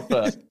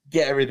 proper,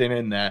 get everything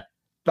in there,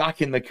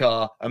 back in the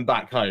car and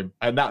back home.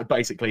 And that's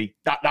basically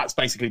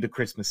the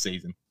Christmas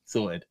season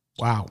sorted.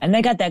 Wow. And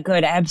they got that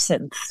good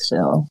absinthe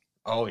still.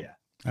 Oh, yeah.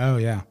 Oh,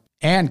 yeah.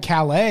 And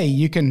Calais,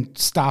 you can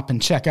stop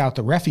and check out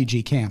the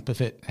refugee camp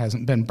if it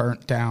hasn't been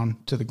burnt down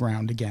to the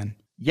ground again.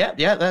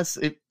 Yeah, that's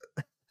it.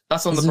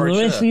 That's on the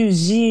brochure.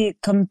 Refugee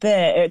camp.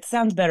 It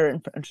sounds better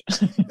in French.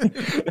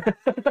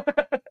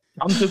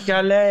 Come to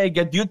Calais,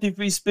 get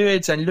duty-free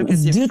spirits, and look at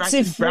the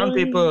fucking brown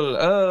people.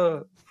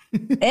 Oh.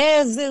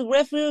 As the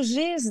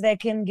refugees, they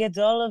can get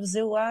all of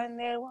the wine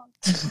they want.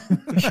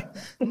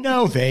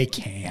 No, they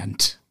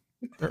can't.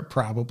 They're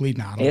probably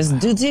not allowed. It's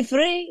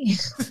duty-free.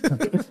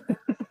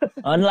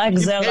 Unlike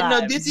their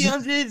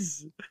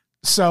lives.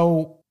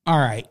 So, all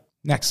right,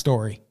 next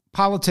story.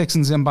 Politics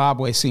in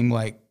Zimbabwe seem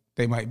like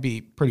they might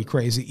be pretty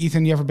crazy.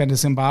 Ethan, you ever been to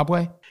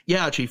Zimbabwe?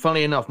 Yeah, actually,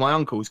 funny enough, my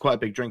uncle was quite a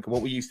big drinker.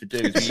 What we used to do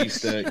is we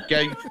used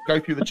to go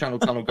through the Channel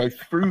Tunnel, go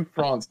through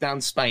France,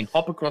 down Spain,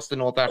 hop across to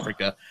North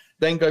Africa,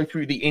 then go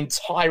through the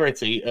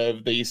entirety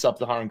of the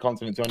sub-Saharan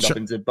continent to end up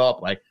in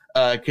Zimbabwe,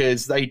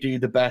 because they do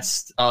the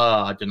best.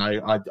 I don't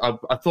know.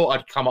 I thought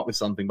I'd come up with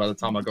something by the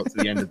time I got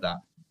to the end of that.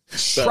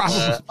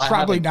 But,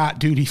 probably not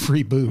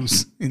duty-free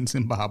booze in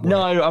Zimbabwe.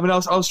 No, I mean, I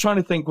was trying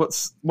to think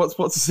what's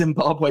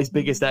Zimbabwe's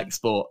biggest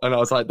export, and I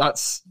was like,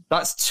 that's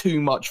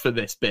too much for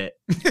this bit.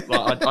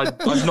 Like,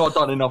 I've not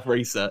done enough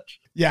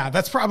research. Yeah,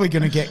 that's probably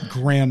going to get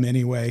grim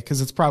anyway,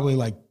 because it's probably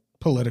like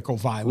political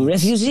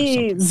violence.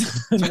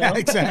 Refugees. Yeah,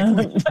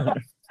 exactly.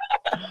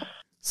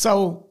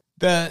 So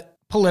the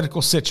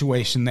political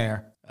situation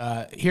there,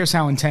 here's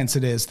how intense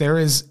it is. There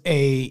is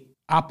a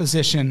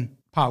opposition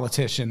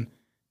politician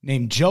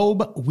named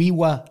Job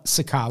Wiwa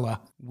Sakala.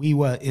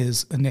 Wiwa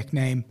is a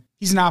nickname.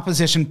 He's an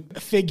opposition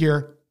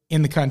figure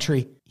in the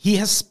country. He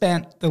has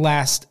spent the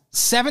last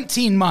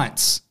 17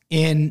 months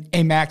in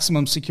a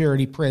maximum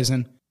security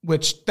prison,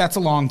 which that's a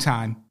long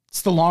time.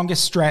 It's the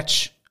longest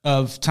stretch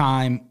of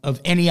time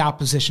of any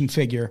opposition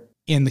figure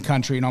in the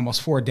country in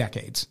almost 4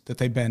 decades that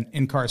they've been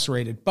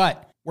incarcerated.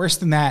 But worse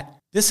than that,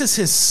 this is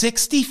his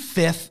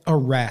 65th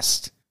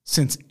arrest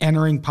since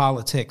entering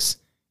politics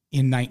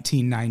in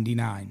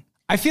 1999.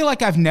 I feel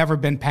like I've never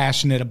been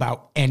passionate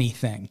about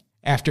anything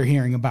after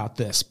hearing about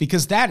this,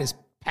 because that is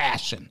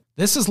passion.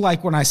 This is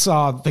like when I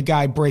saw the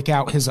guy break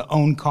out his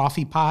own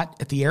coffee pot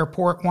at the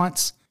airport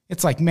once.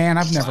 It's like, man,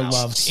 I've never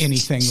loved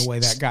anything the way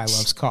that guy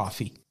loves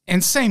coffee.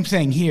 And same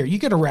thing here. You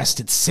get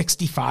arrested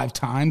 65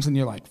 times and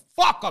you're like,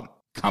 fuck them,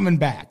 coming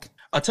back.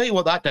 I'll tell you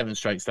what that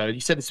demonstrates, though. You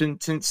said it's been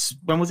since,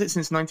 when was it?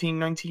 Since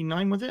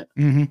 1999, was it?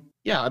 Mm-hmm.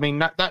 Yeah, I mean,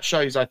 that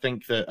shows, I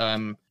think,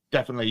 that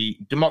definitely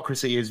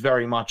democracy is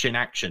very much in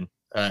action.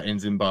 In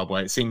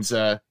Zimbabwe, it seems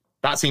that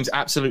seems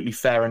absolutely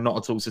fair and not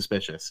at all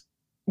suspicious.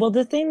 Well,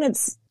 the thing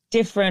that's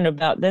different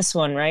about this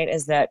one, right,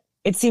 is that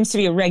it seems to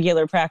be a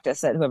regular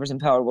practice that whoever's in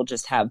power will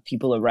just have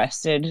people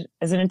arrested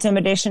as an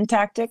intimidation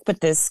tactic.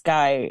 But this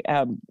guy,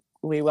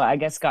 I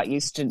guess, got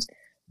used to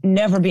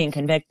never being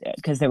convicted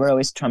because they were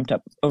always trumped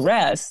up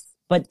arrests.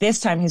 But this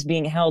time he's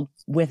being held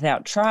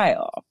without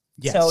trial.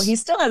 Yes. So he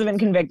still hasn't been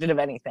convicted of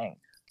anything.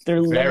 They're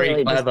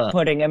literally just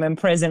putting him in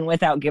prison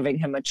without giving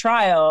him a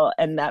trial.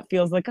 And that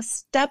feels like a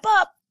step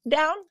up,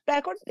 down,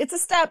 backward. It's a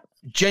step.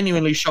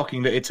 Genuinely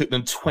shocking that it took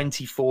them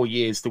 24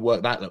 years to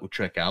work that little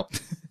trick out.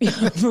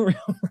 For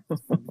real.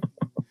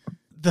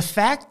 The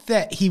fact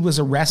that he was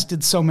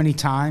arrested so many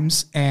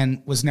times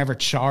and was never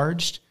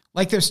charged,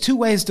 like there's 2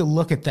 ways to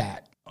look at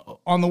that.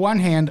 On the one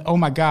hand, oh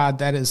my God,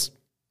 that is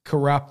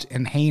corrupt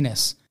and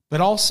heinous.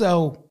 But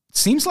also, it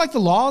seems like the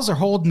laws are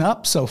holding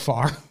up so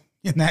far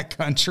in that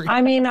country.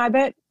 I mean,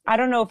 I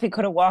don't know if he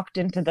could have walked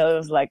into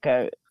those like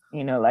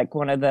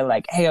one of the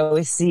like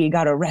AOC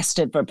got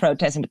arrested for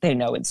protesting, but they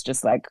know it's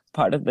just like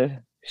part of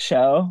the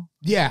show.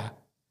 Yeah.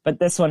 But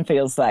this one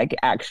feels like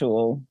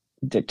actual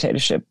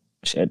dictatorship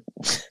shit.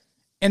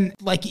 And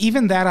like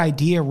even that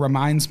idea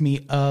reminds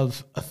me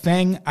of a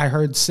thing I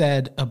heard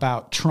said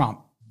about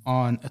Trump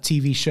on a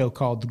TV show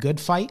called The Good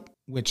Fight,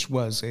 which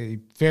was a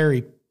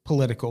very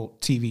political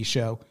TV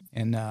show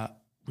and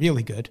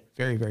really good.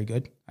 Very, very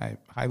good. I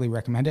highly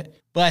recommend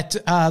it. But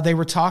they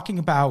were talking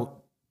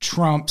about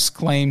Trump's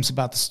claims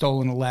about the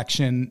stolen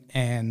election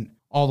and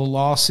all the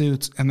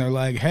lawsuits. And they're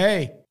like,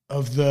 hey,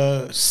 of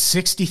the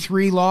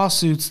 63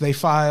 lawsuits they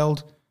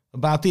filed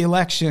about the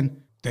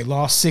election, They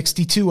lost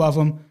 62 of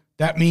them.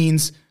 That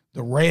means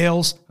the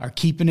rails are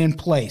keeping in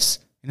place.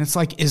 And it's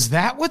like, is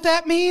that what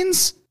that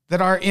means?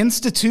 That our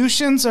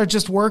institutions are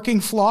just working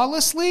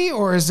flawlessly,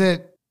 or is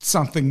it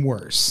something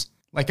worse?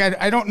 Like,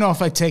 I don't know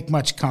if I take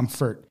much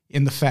comfort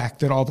in the fact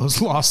that all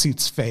those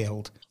lawsuits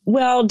failed.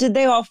 Well, did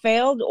they all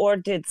fail, or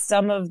did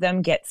some of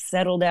them get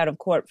settled out of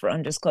court for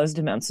undisclosed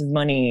amounts of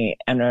money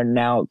and are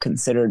now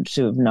considered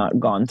to have not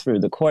gone through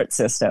the court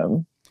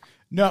system?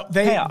 No,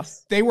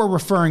 they were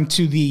referring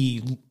to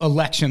the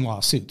election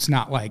lawsuits,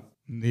 not like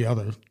the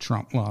other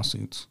Trump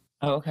lawsuits.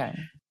 Okay.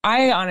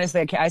 I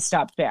honestly, I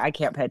stopped. I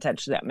can't pay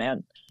attention to that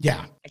man.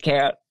 Yeah.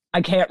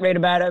 I can't read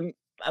about him.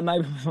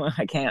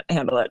 I can't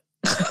handle it.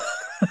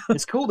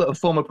 It's cool that a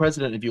former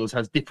president of yours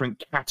has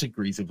different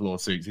categories of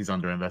lawsuits he's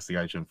under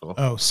investigation for.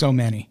 Oh, so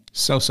many.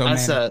 So many.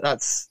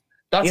 That's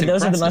those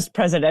impressive. are the most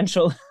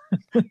presidential.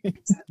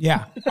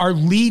 Yeah. Our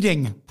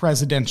leading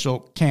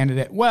presidential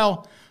candidate.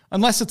 Well,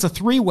 unless it's a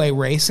three-way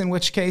race, in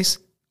which case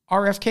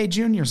RFK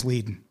Jr.'s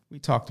leading. We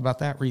talked about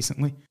that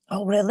recently.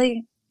 Oh,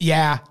 really?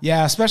 Yeah,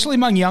 especially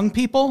among young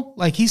people.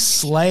 Like, he's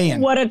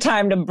slaying. What a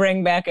time to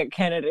bring back a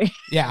Kennedy.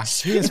 Yeah,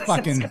 he is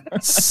fucking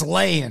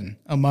slaying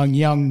among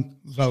young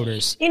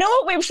voters. You know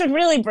what we should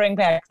really bring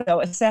back,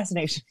 though?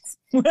 Assassinations.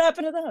 What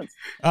happened to those?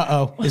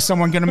 Uh-oh. Is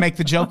someone going to make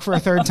the joke for a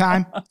third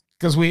time?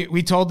 Because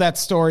we told that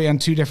story on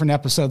 2 different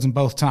episodes, and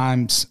both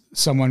times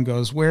someone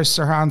goes, "Where's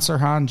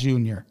Sirhan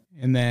Jr.?"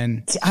 And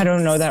then... I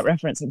don't know that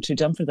reference. I'm too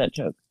dumb for that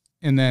joke.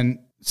 And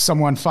then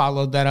someone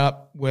followed that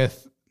up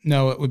with...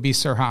 No, it would be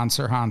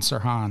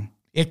Sirhan.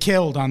 It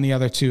killed on the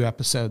other 2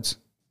 episodes.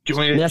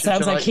 That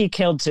sounds like he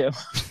killed too.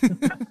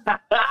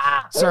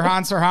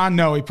 Sirhan,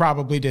 no, he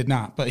probably did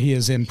not, but he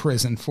is in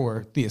prison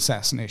for the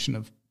assassination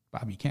of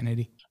Bobby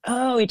Kennedy.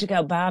 Oh, he took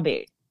out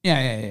Bobby.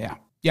 Yeah.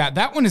 Yeah,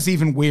 that one is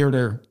even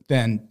weirder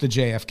than the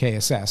JFK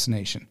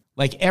assassination.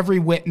 Like, every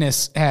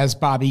witness has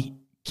Bobby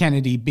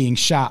Kennedy being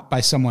shot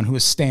by someone who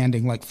is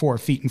standing like 4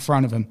 feet in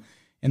front of him.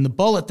 And the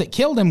bullet that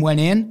killed him went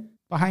in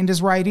behind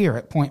his right ear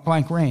at point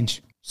blank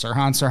range.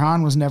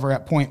 Sirhan was never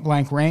at point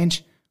blank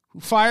range. Who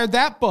fired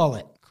that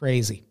bullet?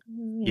 Crazy.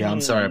 Yeah, I'm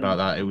sorry about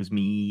that. It was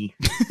me.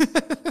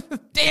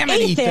 Damn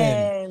it,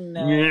 Ethan.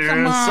 Yeah,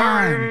 Come on.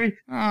 sorry.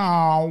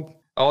 Oh.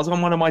 I was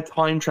on one of my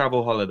time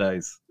travel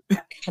holidays.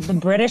 The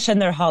British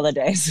and their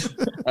holidays.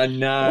 I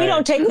know. We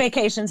don't take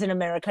vacations in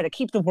America to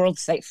keep the world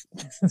safe.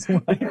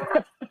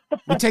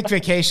 We take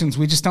vacations.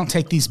 We just don't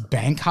take these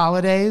bank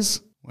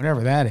holidays.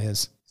 Whatever that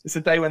is. It's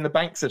a day when the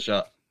banks are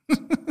shut.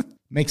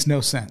 Makes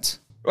no sense.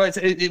 Right,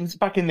 so it was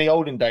back in the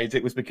olden days.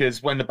 It was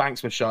because when the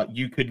banks were shut,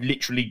 you could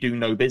literally do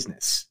no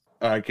business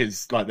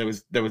because like there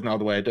was no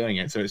other way of doing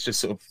it. So it's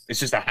just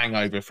a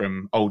hangover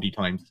from oldie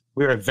times.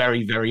 We're a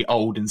very, very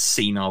old and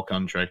senile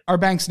country. Our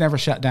banks never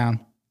shut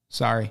down.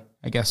 Sorry,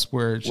 I guess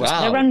we're just...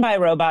 Wow. They're run by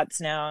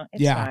robots now.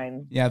 It's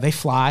fine. Yeah, they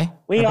fly.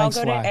 We Our all banks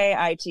go fly. to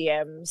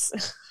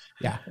AITMs.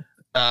 Yeah.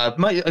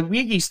 We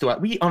used to.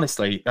 We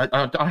honestly,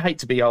 I hate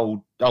to be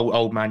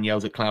old man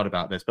yells at cloud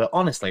about this, but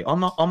honestly, on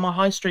my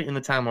high street in the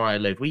town where I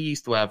live, we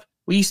used to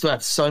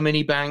have so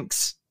many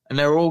banks, and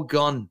they're all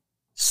gone,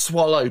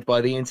 swallowed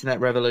by the internet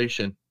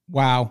revolution.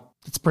 Wow,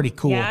 that's pretty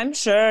cool. Yeah, I'm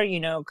sure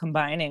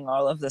combining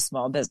all of the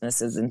small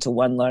businesses into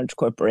one large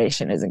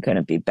corporation isn't going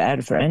to be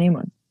bad for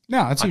anyone.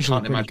 No, it's usually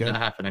I can't pretty imagine good. that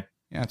happening.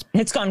 Yeah,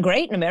 It's gone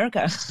great in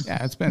America.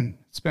 Yeah, it's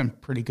been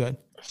pretty good.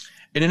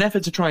 In an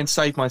effort to try and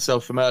save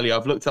myself from earlier,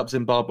 I've looked up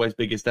Zimbabwe's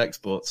biggest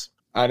exports,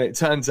 and it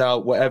turns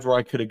out whatever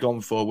I could have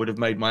gone for would have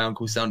made my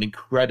uncle sound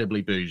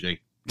incredibly bougie.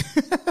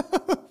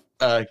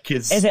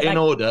 Because Is it in like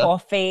order,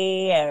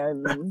 coffee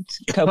and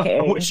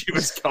cocaine? I wish it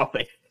was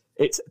coffee.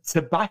 It's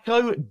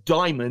tobacco,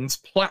 diamonds,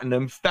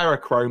 platinum,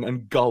 ferrochrome,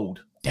 and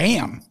gold.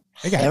 Damn.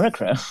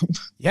 Ferrochrome.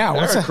 Yeah,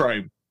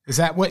 Ferrochrome. is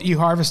that what you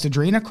harvest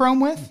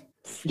adrenochrome with?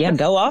 Yeah,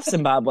 go off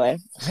Zimbabwe.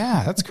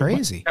 Yeah, that's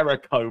crazy.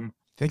 Ferrochrome.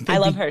 I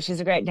love her. She's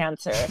a great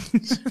dancer.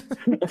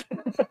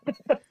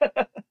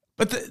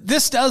 But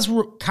this does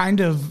kind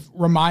of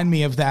remind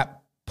me of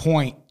that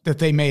point that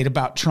they made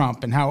about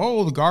Trump and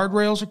how, the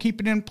guardrails are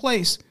keeping it in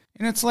place.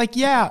 And it's like,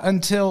 yeah,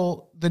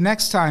 until the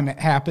next time it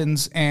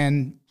happens.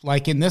 And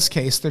like in this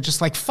case, they're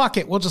just like, fuck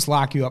it, we'll just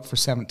lock you up for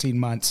 17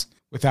 months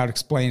without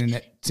explaining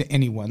it to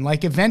anyone.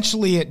 Like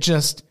eventually it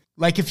just,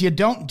 like if you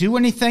don't do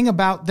anything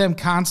about them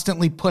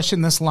constantly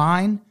pushing this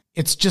line,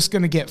 it's just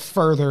going to get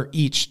further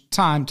each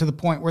time to the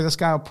point where this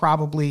guy will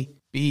probably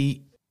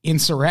be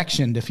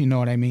insurrectioned, if you know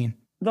what I mean.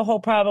 The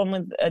whole problem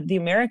with the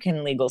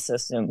American legal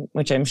system,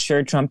 which I'm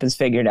sure Trump has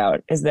figured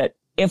out, is that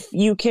if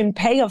you can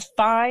pay a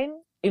fine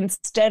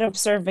instead of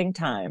serving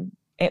time,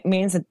 it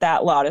means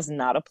that law does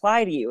not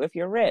apply to you if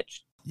you're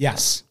rich.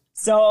 Yes.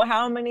 So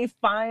how many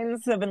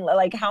fines have been,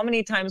 like, how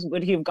many times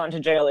would he have gone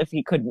to jail if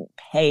he couldn't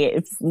pay it?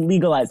 It's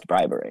legalized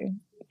bribery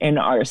in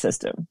our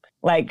system.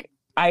 Like,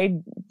 I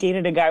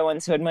dated a guy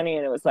once who had money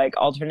and it was like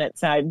alternate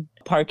side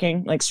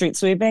parking, like street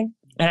sweeping.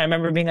 And I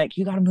remember being like,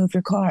 you got to move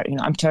your car.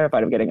 I'm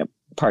terrified of getting a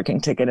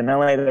parking ticket in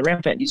LA. They're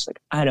rampant. He's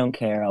like, I don't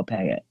care. I'll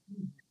pay it.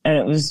 And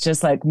it was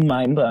just like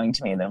mind blowing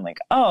to me. That I'm like,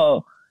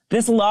 oh,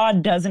 this law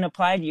doesn't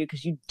apply to you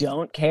because you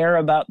don't care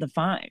about the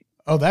fine.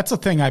 Oh, that's a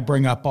thing I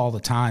bring up all the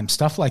time.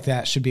 Stuff like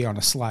that should be on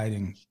a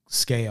sliding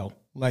scale.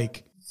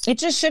 Like, it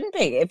just shouldn't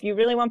be. If you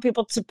really want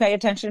people to pay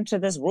attention to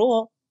this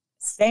rule,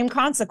 same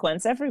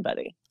consequence,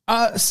 everybody.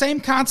 Same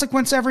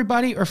consequence,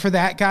 everybody, or for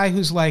that guy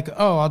who's like,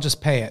 oh, I'll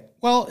just pay it.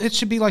 Well, it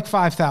should be like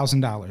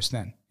 $5,000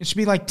 then. It should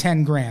be like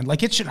 10 grand.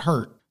 Like, it should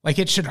hurt. Like,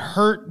 it should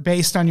hurt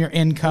based on your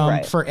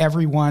income for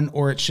everyone,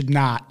 or it should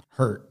not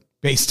hurt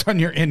based on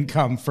your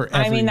income for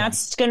everyone. I mean,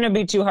 that's going to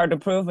be too hard to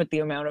prove with the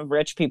amount of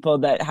rich people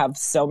that have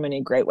so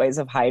many great ways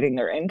of hiding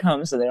their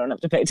income so they don't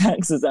have to pay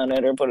taxes on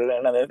it or put it on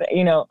another thing,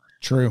 you know.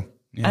 True.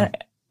 Yeah.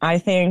 I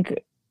think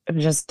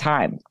just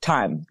time.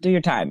 Do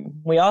your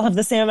time. We all have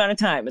the same amount of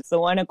time. It's the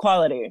one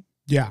equality.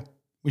 Yeah.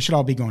 We should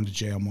all be going to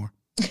jail more.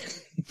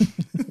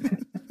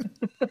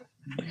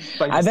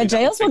 I bet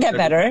jails will get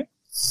better.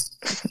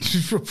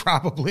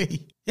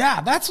 Probably.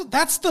 Yeah,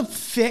 that's the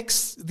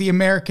fix the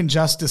American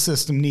justice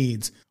system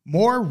needs.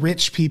 More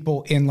rich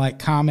people in like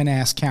common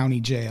ass county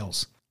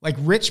jails. Like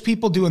rich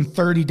people doing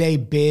 30-day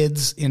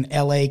bids in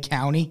LA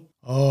County.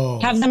 Oh.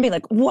 Have them be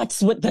like,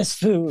 what's with this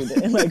food?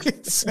 And like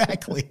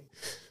exactly.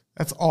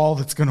 That's all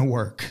that's going to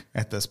work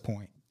at this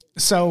point.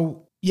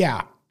 So,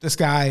 yeah, this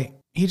guy,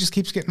 he just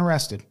keeps getting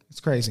arrested. It's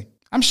crazy.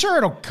 I'm sure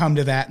it'll come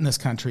to that in this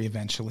country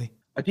eventually.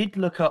 I did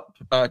look up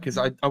because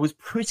I was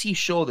pretty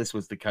sure this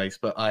was the case,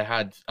 but I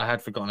had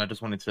forgotten. I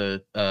just wanted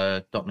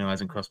to dot my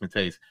I's and cross my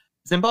T's.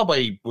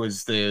 Zimbabwe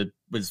was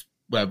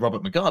where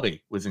Robert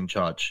Mugabe was in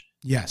charge.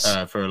 Yes,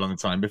 for a long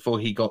time before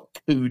he got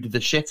cooed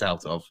the shit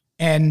out of.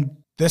 And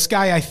this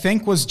guy, I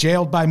think, was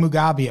jailed by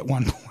Mugabe at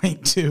one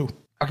point too.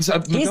 Because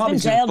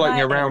Mugabe's been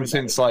floating around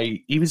since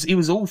like he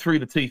was all through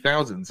the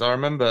 2000s. I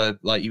remember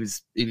like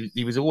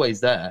he was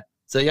always there.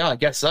 So yeah, I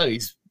guess so.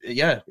 He's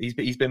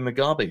been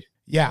Mugabe.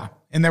 Yeah,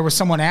 and there was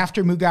someone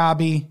after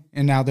Mugabe,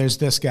 and now there's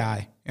this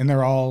guy, and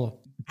they're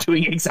all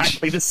doing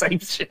exactly the same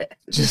shit.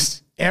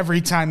 Just every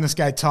time this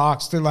guy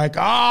talks, they're like,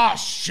 "Ah,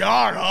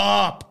 shut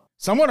up!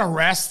 Someone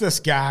arrest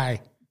this guy." And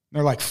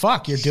they're like,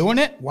 "Fuck, you're doing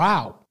it?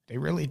 Wow, they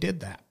really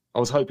did that." I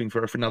was hoping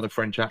for another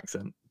French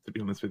accent, to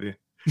be honest with you.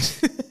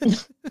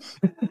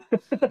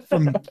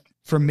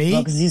 From me?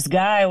 Look, this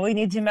guy, we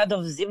need him out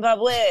of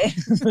Zimbabwe.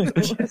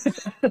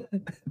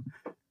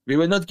 We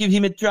will not give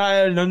him a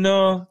trial,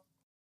 no.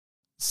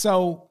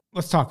 So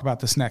let's talk about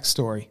this next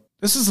story.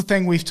 This is a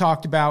thing we've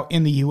talked about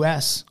in the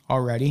U.S.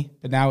 already,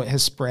 but now it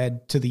has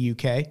spread to the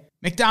U.K.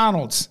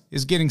 McDonald's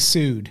is getting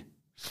sued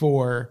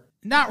for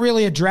not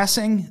really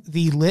addressing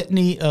the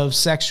litany of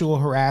sexual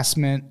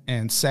harassment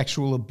and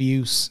sexual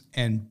abuse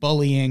and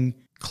bullying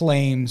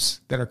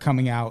claims that are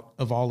coming out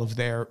of all of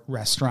their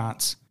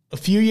restaurants. A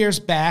few years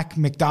back,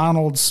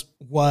 McDonald's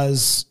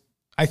was,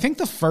 I think,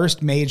 the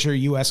first major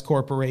U.S.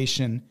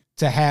 corporation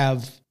to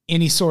have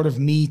any sort of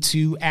Me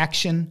Too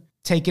action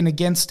taken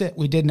against it.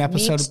 We did an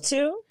episode. Me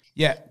Too?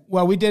 Yeah.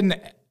 Well, we did an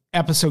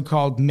episode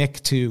called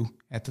Mick Too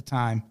at the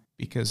time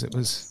because it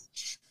was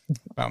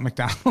about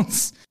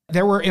McDonald's.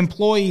 There were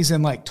employees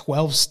in like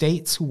 12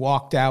 states who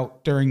walked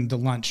out during the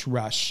lunch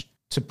rush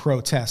to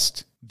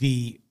protest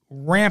the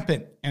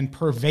rampant and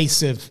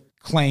pervasive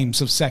claims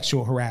of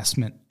sexual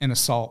harassment and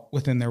assault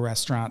within their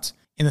restaurants.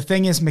 And the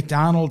thing is,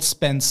 McDonald's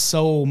spends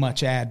so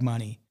much ad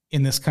money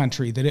in this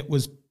country that it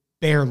was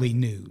barely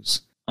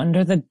news.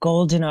 Under the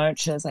golden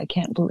arches, I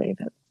can't believe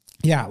it.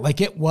 Yeah,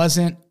 like it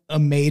wasn't a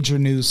major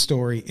news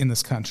story in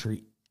this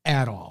country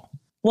at all.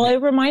 Well,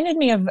 it reminded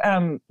me of,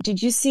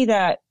 did you see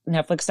that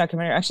Netflix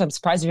documentary? Actually, I'm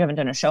surprised you haven't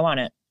done a show on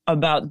it,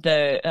 about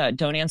the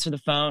Don't Answer the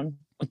Phone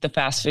with the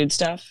fast food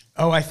stuff.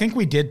 Oh, I think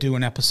we did do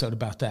an episode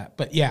about that,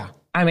 but yeah.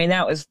 I mean,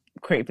 that was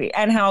creepy.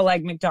 And how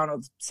like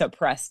McDonald's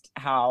suppressed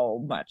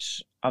how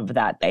much of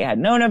that they had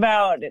known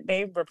about.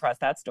 They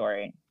repressed that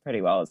story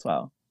pretty well as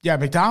well. Yeah,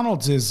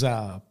 McDonald's is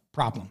a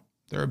problem.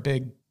 They're a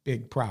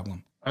big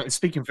problem.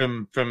 Speaking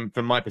from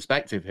my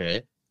perspective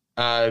here,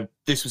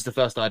 this was the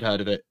first I'd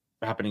heard of it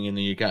happening in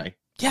the UK.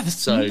 Yeah, that's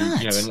so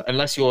nuts. You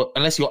know,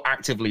 unless you're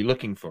actively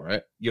looking for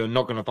it, you're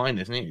not going to find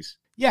this news.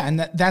 Yeah, and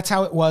that's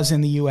how it was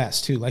in the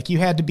US too. Like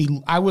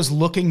I was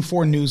looking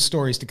for news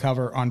stories to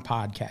cover on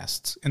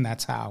podcasts, and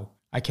that's how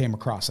I came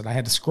across it. I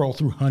had to scroll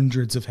through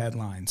hundreds of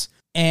headlines.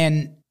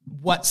 And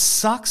what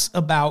sucks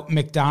about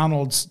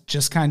McDonald's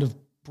just kind of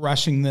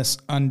brushing this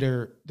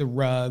under the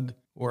rug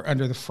or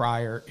under the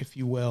fryer, if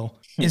you will,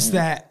 is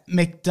that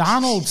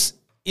McDonald's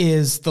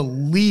is the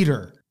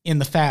leader in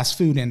the fast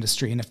food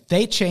industry. And if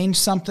they change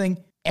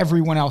something,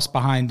 everyone else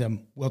behind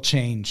them will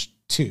change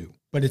too.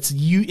 But it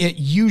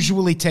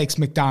usually takes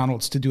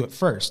McDonald's to do it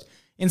first.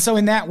 And so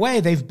in that way,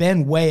 they've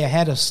been way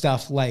ahead of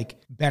stuff like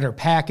better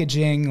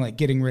packaging, like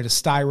getting rid of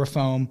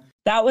styrofoam.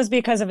 That was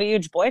because of a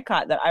huge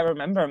boycott that I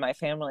remember my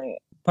family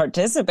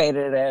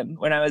participated in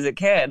when I was a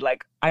kid.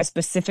 Like I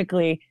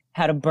specifically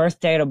had a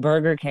birthday at a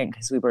Burger King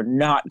because we were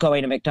not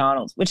going to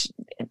McDonald's, which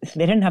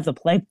they didn't have the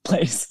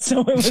place.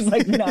 So it was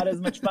like not as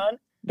much fun.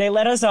 They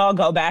let us all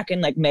go back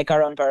and like make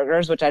our own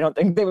burgers, which I don't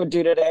think they would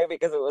do today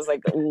because it was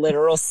like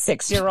literal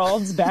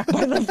 6-year-olds back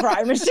by the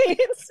fry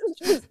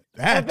machines.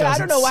 I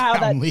don't know how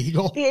that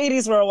legal. The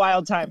 80s were a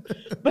wild time.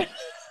 But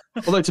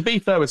Although, to be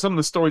fair, with some of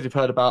the stories we've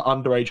heard about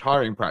underage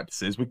hiring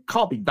practices, we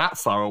can't be that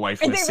far away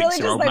from a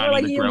 6-year-old man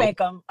in the you grill. make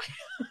them.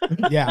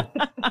 Yeah.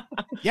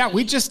 Yeah,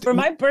 we just... For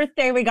my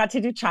birthday, we got to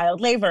do child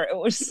labor. It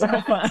was so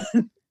fun.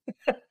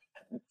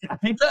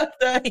 Happy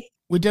birthday.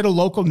 We did a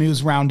local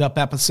news roundup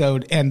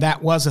episode, and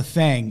that was a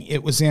thing.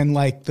 It was in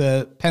like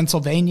the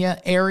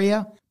Pennsylvania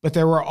area, but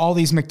there were all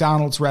these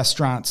McDonald's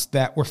restaurants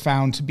that were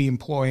found to be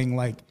employing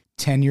like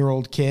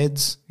 10-year-old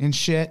kids and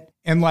shit,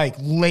 and like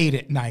late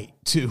at night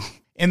too.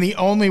 And the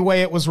only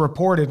way it was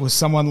reported was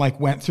someone like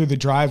went through the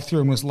drive-thru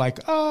and was like,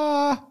 is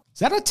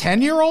that a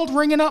 10-year-old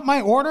ringing up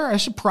my order? I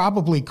should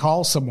probably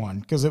call someone,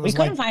 because it was we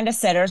couldn't find a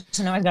sitter,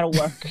 so now I've got to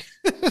work.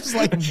 It was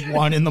like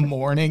 1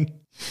 a.m.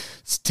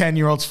 This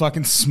 10-year-old's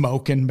fucking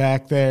smoking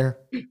back there.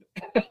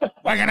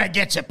 We're gonna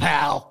get you,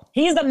 pal.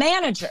 He's the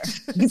manager.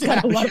 He's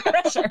got a lot of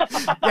pressure.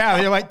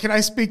 Yeah, you're like, can I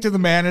speak to the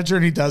manager?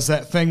 And he does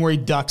that thing where he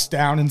ducks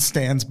down and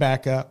stands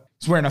back up.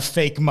 He's wearing a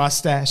fake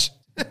mustache.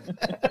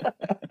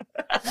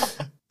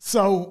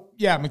 So,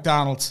 yeah,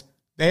 McDonald's,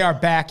 they are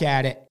back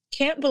at it.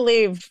 Can't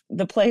believe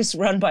the place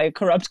run by a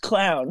corrupt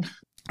clown.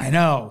 I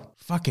know.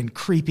 Fucking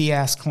creepy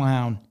ass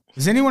clown.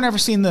 Has anyone ever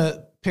seen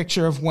the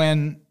picture of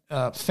when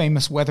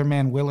famous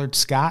weatherman Willard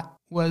Scott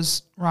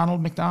was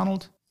Ronald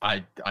McDonald?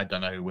 I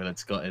don't know who Willard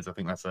Scott is. I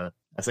think that's a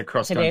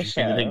cross-country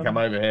thing that didn't come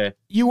over here.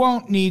 You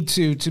won't need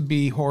to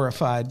be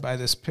horrified by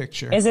this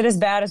picture. Is it as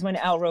bad as when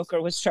Al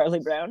Roker was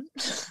Charlie Brown?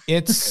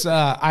 It's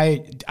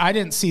I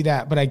didn't see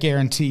that, but I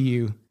guarantee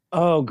you.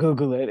 Oh,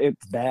 Google it.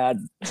 It's bad.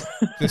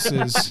 This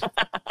is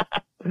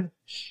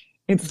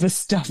it's the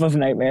stuff of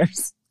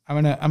nightmares.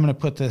 I'm gonna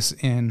put this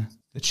in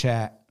the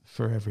chat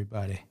for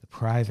everybody, the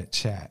private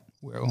chat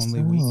where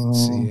only we can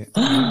see it.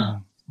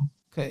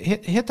 Okay,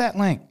 hit that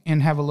link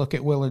and have a look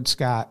at Willard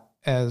Scott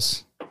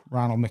as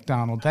Ronald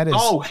McDonald. That is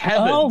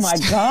heavens! Oh my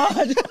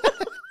God!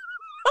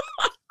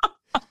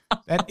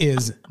 That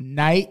is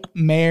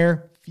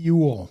nightmare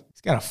fuel.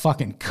 He's got a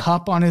fucking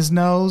cup on his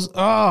nose.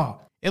 Oh,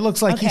 it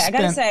looks like I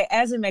gotta say,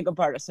 as a makeup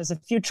artist, there's a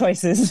few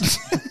choices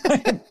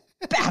I'm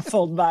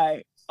baffled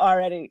by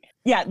already.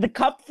 Yeah, the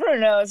cup for a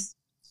nose,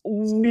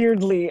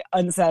 weirdly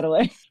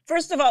unsettling.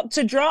 First of all,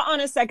 to draw on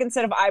a second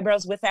set of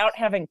eyebrows without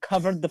having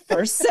covered the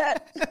first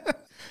set,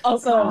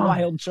 also a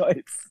wild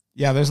choice.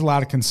 Yeah, there's a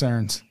lot of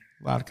concerns.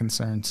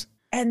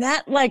 And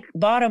that like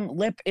bottom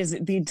lip is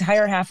the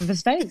entire half of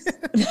his face.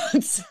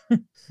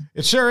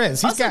 It sure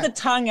is. He's got the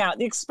tongue out.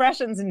 The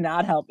expression's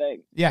not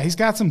helping. Yeah, he's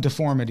got some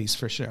deformities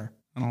for sure.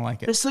 I don't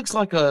like it. This looks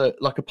like a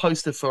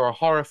poster for a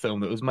horror film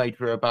that was made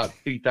for about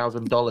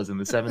 $2,000 in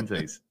the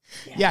 70s.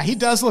 Yeah, he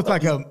does look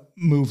like a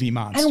movie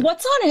monster. And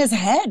what's on his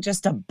head?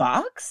 Just a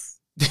box?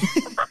 I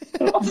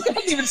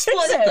didn't even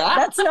explain that.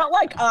 That's not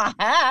like a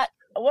hat.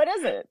 What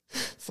is it?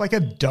 It's like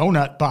a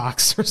donut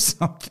box or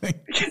something.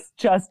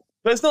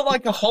 There's not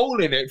like a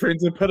hole in it for him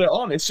to put it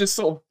on. It's just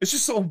sort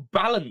of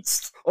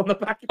balanced on the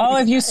back.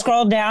 If you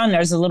scroll down,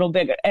 there's a little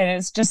bit, and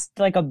it's just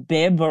like a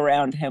bib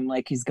around him,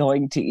 like he's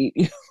going to eat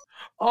you.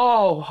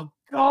 Oh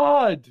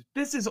God,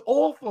 this is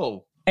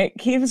awful. It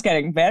keeps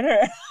getting better.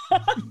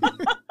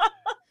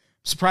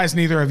 Surprised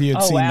neither of you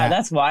had seen that.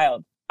 That's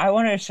wild. I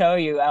want to show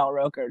you Al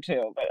Roker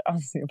too, but I'll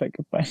see if I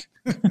can find.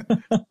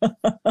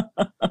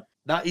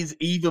 That is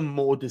even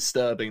more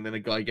disturbing than a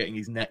guy getting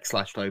his neck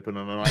slashed open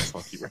on an ice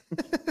hockey rink.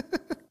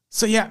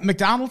 So yeah,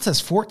 McDonald's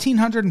has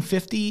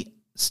 1,450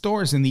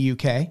 stores in the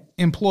UK,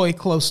 employ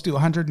close to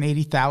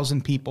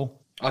 180,000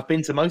 people. I've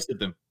been to most of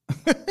them.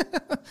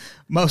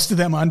 Most of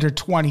them under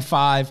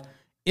 25.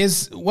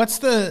 Have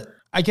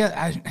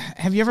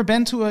you ever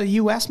been to a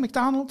US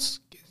McDonald's?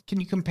 Can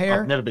you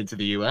compare? I've never been to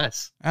the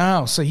US.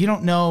 Oh, so you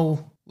don't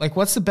know, like,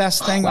 what's the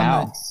best thing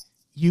on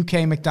the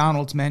UK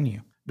McDonald's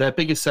menu? Their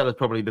biggest seller is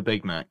probably the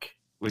Big Mac,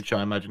 which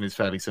I imagine is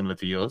fairly similar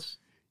to yours.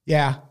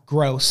 Yeah,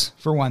 gross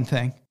for one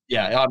thing.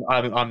 Yeah,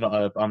 I'm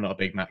not a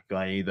Big Mac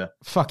guy either.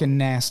 Fucking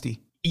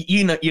nasty.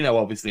 You know,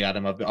 obviously,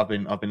 Adam. I've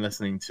been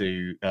listening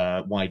to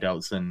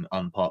Wideouts and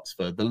Unpops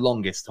for the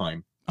longest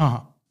time.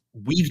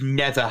 We've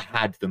never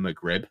had the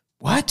McRib.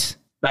 What?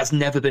 That's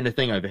never been a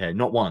thing over here,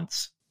 not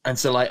once. And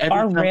so, like,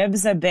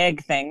 ribs a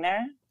big thing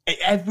there?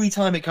 Every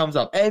time it comes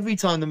up, every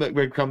time the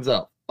McRib comes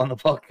up on the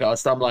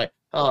podcast, I'm like,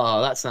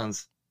 oh, that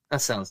sounds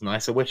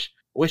nice. I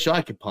wish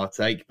I could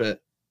partake, but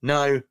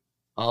no,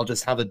 I'll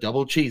just have a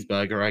double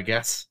cheeseburger, I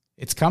guess.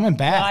 It's coming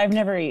back. Well, I've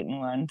never eaten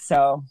one,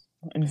 so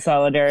in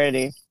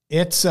solidarity.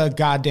 It's a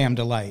goddamn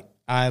delight.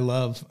 I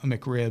love a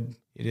McRib.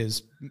 It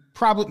is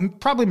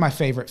probably my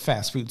favorite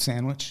fast food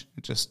sandwich.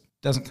 It just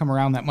doesn't come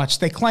around that much.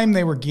 They claim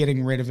they were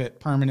getting rid of it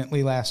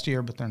permanently last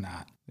year, but they're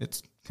not.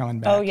 It's coming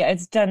back. Oh, yeah.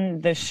 It's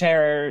done the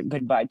share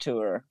goodbye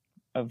tour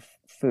of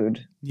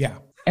food. Yeah.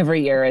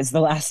 Every year is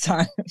the last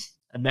time.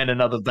 And then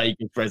another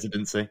Vegas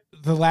residency.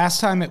 The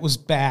last time it was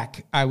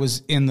back, I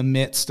was in the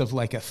midst of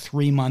like a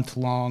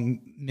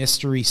 3-month-long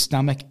mystery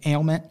stomach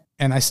ailment,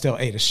 and I still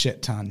ate a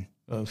shit ton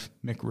of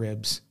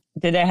McRibs.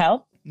 Did it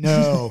help?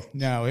 No.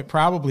 It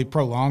probably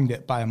prolonged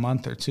it by a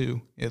month or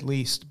two at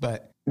least,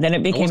 but then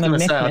it became a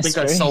mystery. I think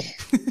I solved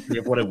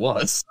what it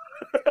was.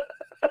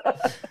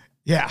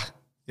 Yeah.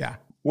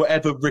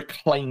 whatever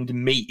reclaimed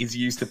meat is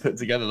used to put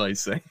together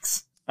those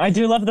things. I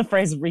do love the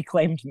phrase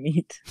reclaimed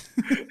meat.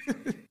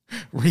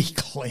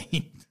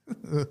 Reclaimed.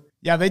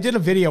 Yeah, they did a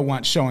video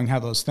once showing how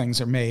those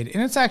things are made,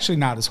 and it's actually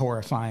not as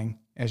horrifying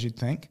as you'd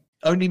think.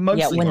 Only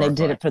mostly when horrifying.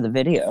 they did it for the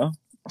video.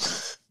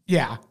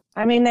 Yeah.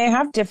 I mean, they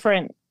have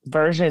different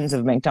versions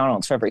of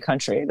McDonald's for every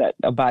country that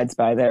abides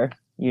by their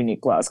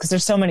unique laws, because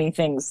there's so many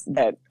things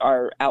that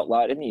are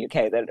outlawed in the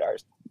UK that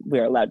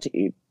we're allowed to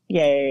eat.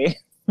 Yay.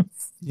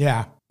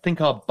 Yeah. I think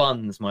our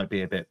buns might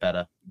be a bit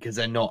better because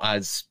they're not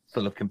as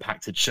full of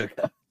compacted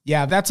sugar.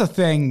 Yeah, that's a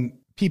thing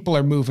people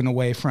are moving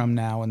away from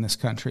now in this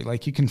country.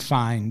 Like you can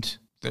find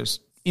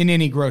in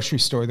any grocery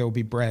store, there will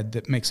be bread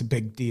that makes a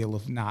big deal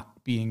of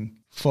not being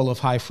full of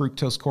high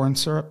fructose corn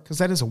syrup, because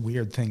that is a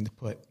weird thing to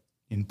put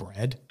in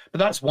bread. But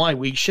that's why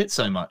we shit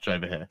so much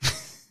over here.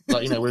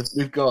 Like,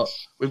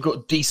 we've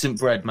got decent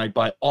bread made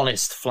by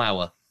honest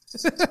flour.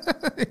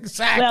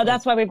 Exactly. Well,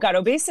 that's why we've got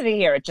obesity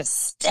here. It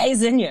just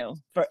stays in you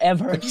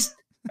forever.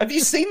 Have you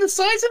seen the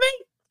size of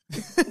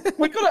me?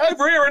 We got it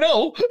over here and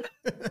all.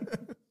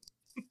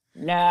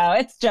 No,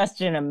 it's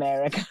just in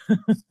America.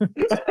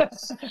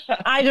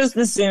 I just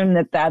assume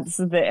that that's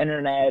the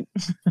internet.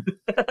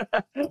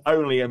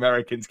 Only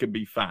Americans can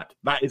be fat.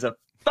 That is a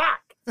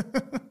fact.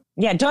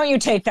 Yeah, don't you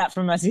take that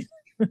from us.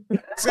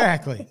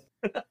 Exactly.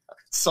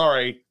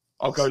 Sorry,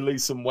 I'll go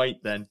lose some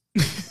weight then.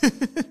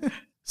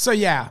 So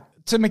yeah,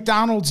 to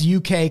McDonald's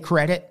UK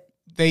credit,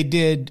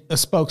 a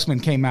spokesman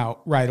came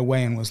out right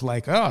away and was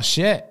like, "Oh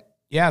shit,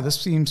 yeah,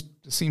 this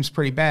seems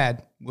pretty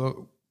bad.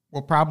 We'll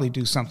probably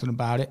do something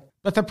about it."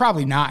 But they're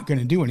probably not going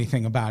to do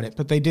anything about it.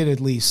 But they did at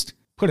least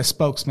put a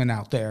spokesman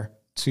out there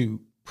to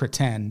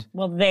pretend.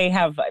 Well, they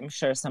have, I'm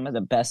sure, some of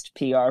the best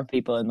PR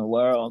people in the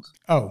world.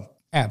 Oh,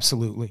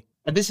 absolutely.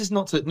 And this is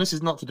not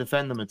to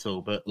defend them at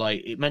all, but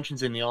like it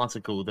mentions in the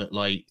article that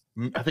like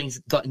I think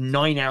it's like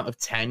 9 out of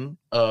 10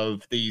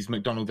 of these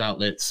McDonald's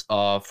outlets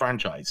are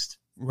franchised.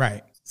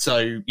 Right.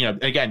 So,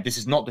 again, this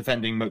is not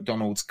defending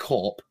McDonald's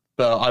Corp,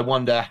 but I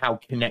wonder how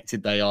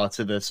connected they are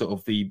to the sort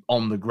of the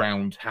on the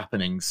ground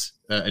happenings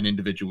at an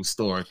individual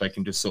store, if they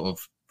can just sort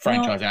of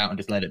franchise out and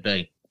just let it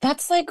be.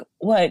 That's like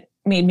what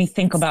made me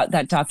think about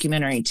that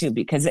documentary too,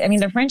 because I mean,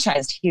 they're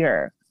franchised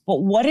here,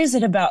 but what is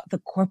it about the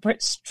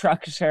corporate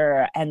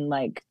structure and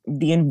like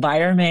the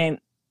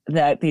environment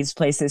that these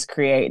places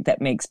create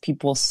that makes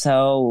people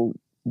so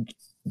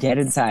dead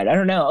inside? I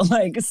don't know,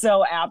 like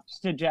so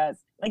apt to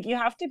just like, you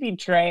have to be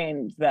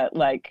trained that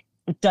like,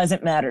 it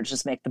doesn't matter,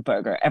 just make the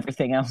burger.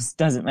 Everything else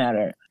doesn't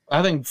matter.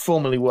 Having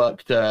formerly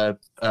worked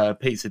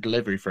pizza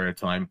delivery for a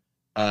time,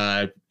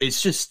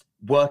 it's just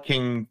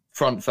working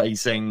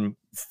front-facing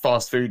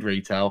fast food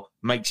retail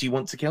makes you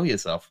want to kill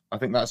yourself. I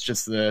think that's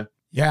just the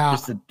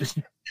that's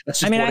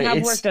just I mean, I have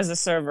is. worked as a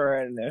server,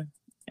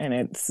 and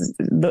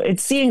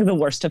it's seeing the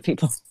worst of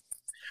people.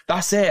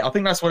 That's it. I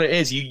think that's what it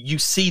is. You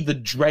see the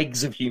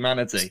dregs of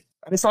humanity,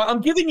 and it's like,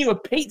 I'm giving you a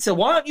pizza.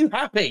 Why aren't you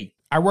happy?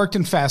 I worked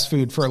in fast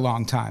food for a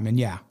long time, and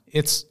yeah,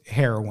 it's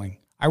harrowing.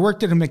 I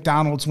worked at a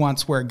McDonald's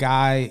once where a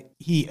guy,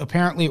 he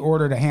apparently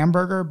ordered a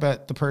hamburger,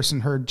 but the person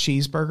heard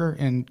cheeseburger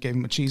and gave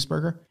him a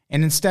cheeseburger.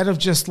 And instead of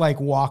just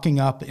like walking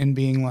up and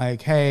being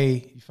like,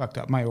 "Hey, you fucked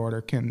up my order.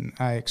 Can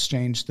I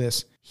exchange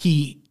this?"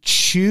 He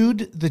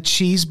chewed the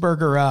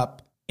cheeseburger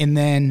up and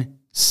then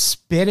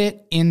spit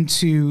it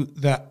into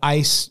the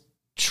ice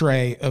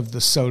tray of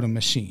the soda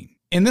machine.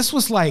 And this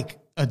was like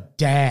a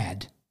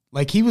dad.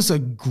 Like he was a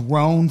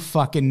grown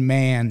fucking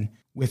man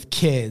with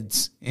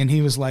kids. And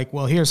he was like,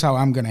 well, here's how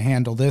I'm going to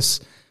handle this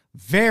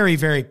very,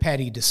 very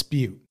petty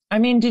dispute. I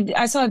mean,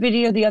 I saw a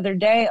video the other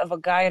day of a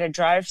guy at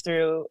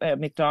a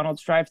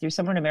McDonald's drive-through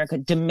somewhere in America,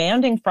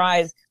 demanding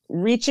fries,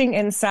 reaching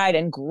inside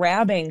and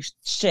grabbing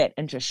shit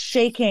and just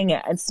shaking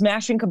it and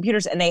smashing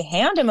computers. And they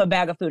hand him a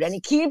bag of food and he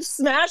keeps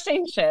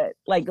smashing shit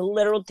like a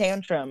literal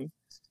tantrum.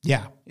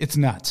 Yeah, it's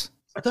nuts.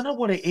 I don't know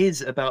what it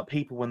is about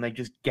people when they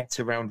just get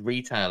around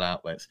retail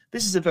outlets.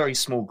 This is a very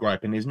small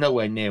gripe and is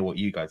nowhere near what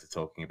you guys are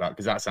talking about,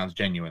 because that sounds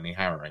genuinely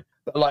harrowing.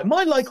 But like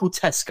my local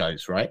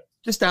Tesco's, right?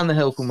 Just down the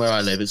hill from where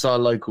I live, it's our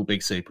local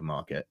big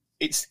supermarket.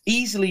 It's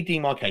easily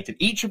demarcated.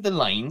 Each of the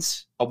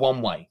lanes are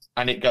one way,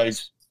 and it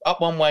goes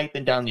up one way,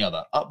 then down the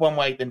other, up one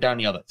way, then down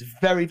the other. It's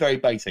very, very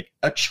basic.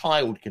 A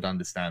child could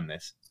understand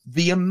this.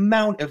 The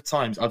amount of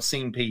times I've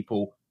seen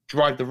people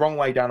drive the wrong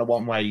way down a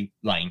one-way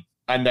lane,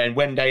 and then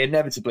when they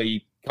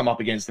inevitably come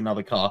up against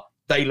another car,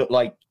 they're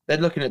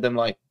looking at them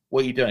like,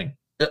 what are you doing?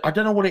 I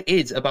don't know what it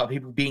is about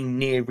people being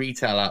near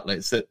retail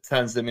outlets that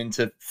turns them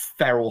into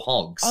feral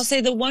hogs. I'll say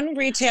the one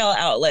retail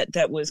outlet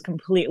that was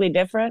completely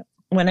different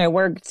when I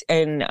worked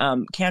in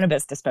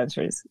cannabis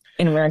dispensaries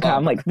in America.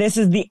 I'm like, this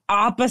is the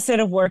opposite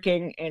of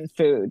working in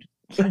food.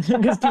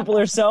 Because people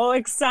are so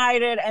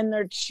excited and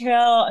they're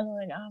chill and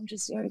they're like, oh, I'm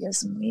just here to get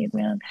some weed,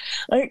 man.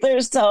 Like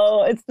it's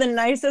the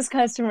nicest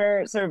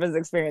customer service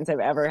experience I've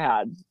ever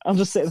had. I'll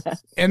just say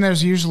that. And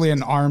there's usually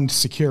an armed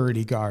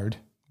security guard,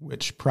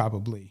 which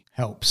probably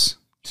helps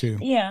too.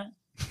 Yeah.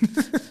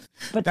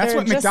 But That's they're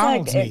what just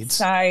McDonald's like needs.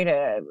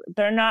 excited.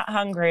 They're not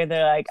hungry.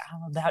 They're like,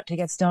 I'm about to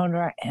get stoned,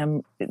 or I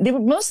am. They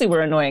mostly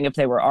were annoying if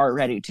they were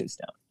already too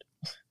stoned.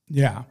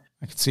 Yeah,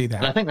 I could see And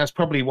I that. think that's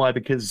probably why,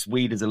 because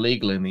weed is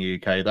illegal in the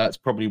UK, that's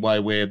probably why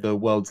we're the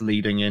world's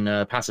leading in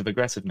passive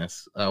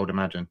aggressiveness, I would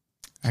imagine.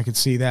 I could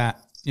see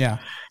that. Yeah.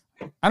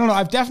 I don't know.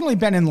 I've definitely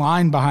been in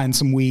line behind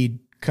some weed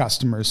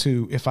customers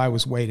who, if I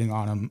was waiting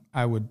on them,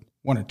 I would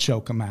want to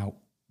choke them out.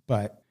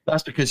 But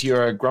That's because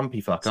you're a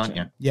grumpy fuck, aren't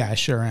you? yeah, I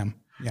sure am.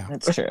 Yeah.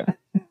 That's true.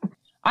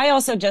 I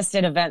also just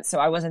did events, so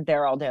I wasn't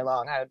there all day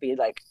long. I would be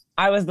like,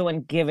 I was the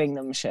one giving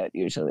them shit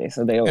usually,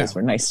 so they always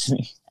were nice to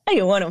me. Hey,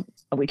 you want to?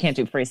 Oh, we can't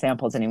do free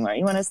samples anymore.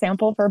 You want a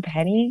sample for a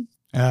penny?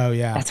 Oh,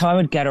 yeah. That's how I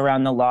would get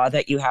around the law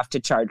that you have to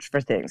charge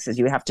for things. Is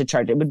you have to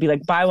charge. It would be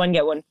like buy one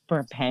get one for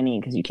a penny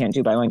because you can't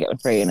do buy one get one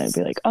free, and it'd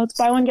be like, oh, it's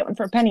buy one get one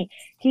for a penny.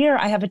 Here,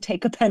 I have a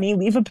take a penny,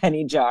 leave a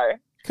penny jar.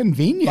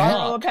 Convenient.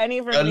 Borrow a penny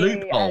for A me,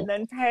 loophole. and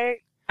then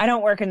pay. I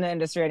don't work in the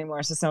industry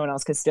anymore, so someone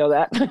else could steal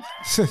that.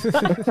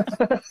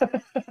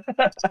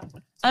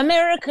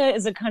 America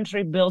is a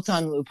country built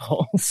on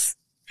loopholes,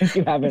 if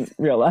you haven't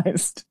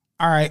realized.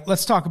 All right,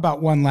 let's talk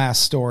about one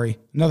last story.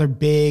 Another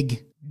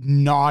big,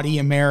 naughty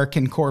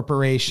American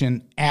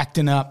corporation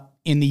acting up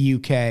in the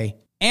UK.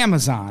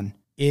 Amazon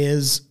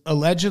is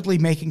allegedly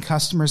making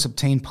customers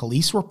obtain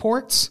police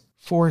reports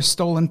for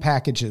stolen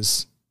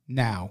packages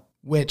now,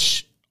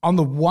 which on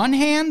the one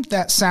hand,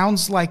 that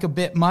sounds like a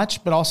bit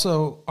much, but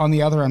also on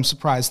the other, I'm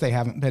surprised they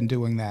haven't been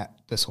doing that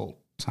this whole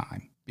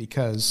time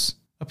because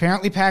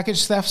apparently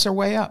package thefts are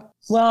way up.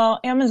 Well,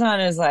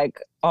 Amazon is like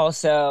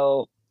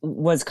also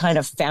was kind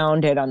of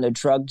founded on the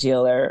drug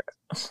dealer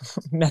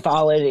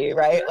mythology,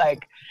 right?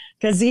 Like,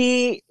 because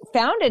he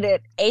founded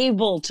it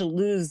able to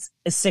lose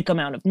a sick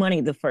amount of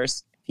money the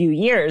first few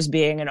years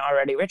being an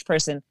already rich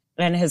person.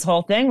 And his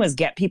whole thing was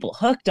get people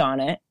hooked on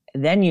it.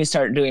 Then you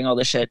start doing all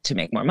the shit to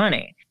make more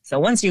money. So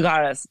once you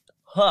got us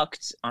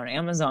hooked on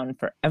Amazon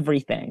for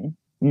everything,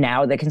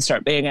 now they can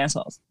start being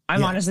assholes.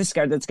 I'm honestly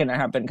scared that's going to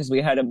happen because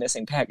we had a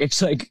missing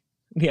package like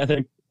the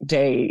other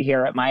day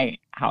here at my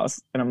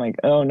house. And I'm like,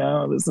 oh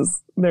no,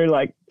 they're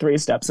like 3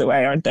 steps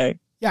away, aren't they?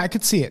 Yeah, I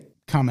could see it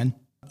coming.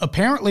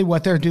 Apparently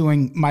what they're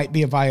doing might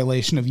be a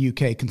violation of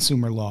UK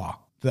consumer law,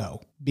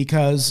 though,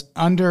 because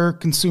under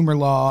consumer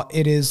law,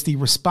 it is the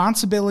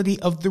responsibility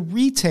of the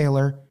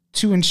retailer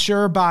to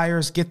ensure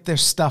buyers get their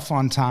stuff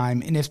on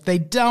time. And if they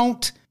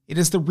don't, it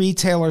is the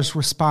retailer's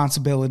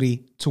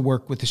responsibility to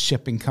work with the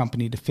shipping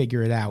company to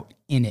figure it out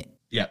in it.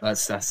 Yeah,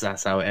 that's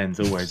how it ends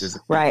always, is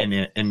Right. in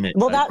it.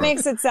 Well, that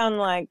makes it sound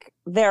like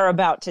they're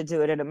about to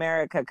do it in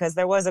America, because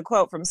there was a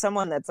quote from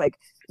someone that's like,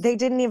 they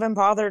didn't even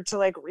bother to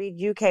like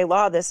read UK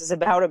law. This is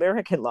about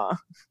American law.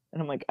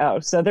 And I'm like, oh,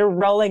 so they're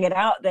rolling it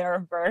out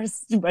there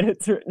first, but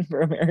it's written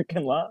for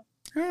American law.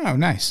 Oh,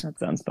 nice. That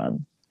sounds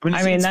fun. But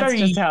I mean, it's that's very,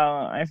 just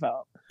how I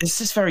felt.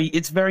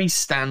 it's very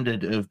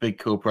standard of big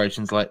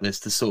corporations like this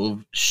to sort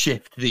of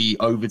shift the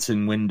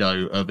Overton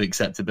window of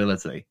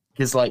acceptability.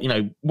 Because, like, you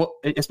know, what,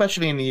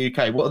 especially in the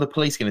UK, what are the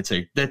police going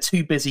to do? They're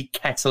too busy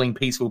kettling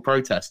peaceful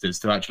protesters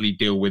to actually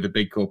deal with a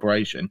big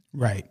corporation.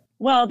 Right.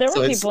 Well, there So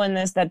were it's- people in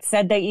this that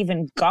said they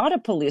even got a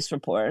police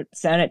report,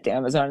 sent it to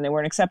Amazon, and they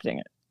weren't accepting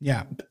it.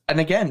 Yeah. And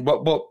again,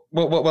 what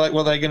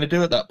are they going to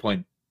do at that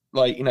point?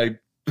 Like, you know,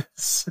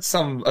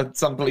 some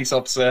police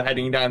officer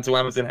heading down to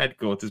Amazon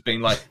headquarters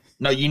being like,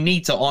 no, you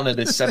need to honor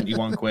this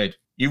 71 quid.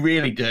 You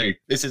really do.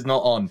 This is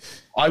not on.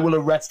 I will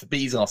arrest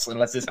Bezos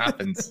unless this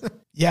happens.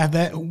 Yeah,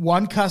 that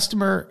one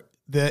customer,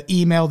 the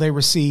email they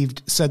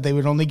received said they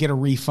would only get a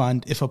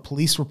refund if a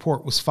police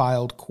report was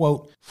filed,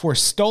 quote, for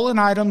stolen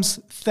items,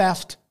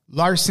 theft,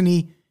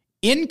 larceny,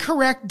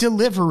 incorrect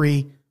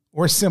delivery,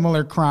 or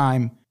similar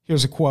crime.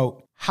 Here's a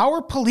quote. How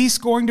are police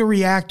going to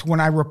react when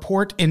I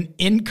report an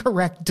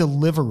incorrect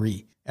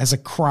delivery as a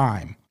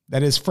crime?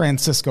 That is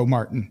Francisco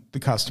Martin, the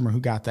customer who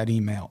got that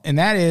email. And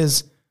that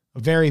is a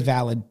very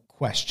valid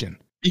question.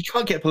 You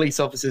can't get police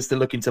officers to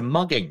look into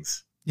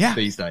muggings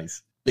these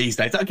days.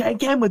 Okay,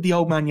 again with the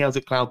old man yells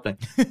at cloud thing.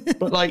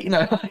 But, like, you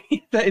know,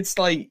 it's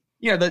like,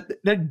 you know,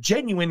 they're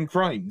genuine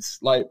crimes,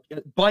 like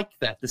bike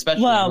theft,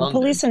 especially in London.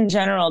 Police in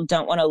general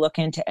don't want to look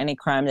into any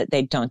crime that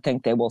they don't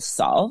think they will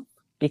solve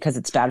because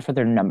it's bad for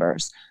their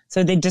numbers.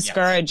 So they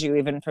discourage you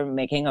even from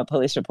making a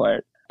police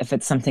report if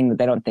it's something that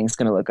they don't think is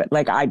going to look good.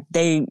 Like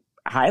they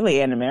highly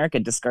in America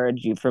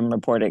discourage you from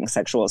reporting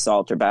sexual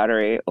assault or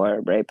battery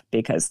or rape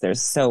because they're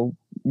so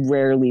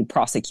rarely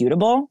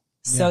prosecutable.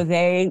 So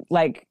they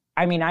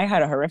I mean, I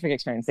had a horrific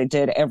experience. They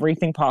did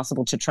everything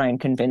possible to try and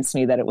convince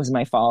me that it was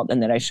my fault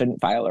and that I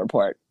shouldn't file a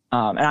report.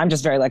 And I'm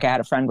just very lucky I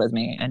had a friend with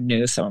me and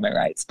knew some of my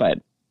rights. But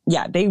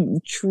yeah, they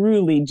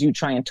truly do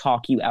try and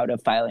talk you out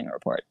of filing a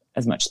report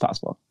as much as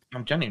possible.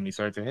 I'm genuinely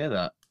sorry to hear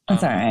that.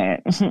 That's all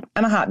right.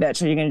 I'm a hot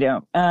bitch. What are you going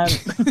to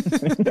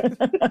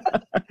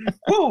do?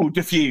 Whoa,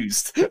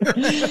 diffused.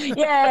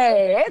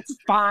 Yay, it's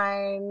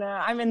fine.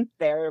 I'm in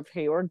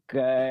therapy. We're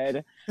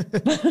good.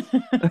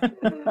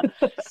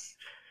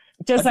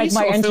 Just like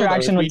my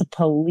interaction with the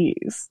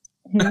police.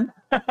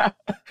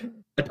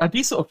 I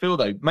do sort of feel,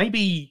 though,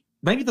 maybe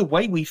maybe the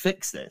way we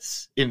fix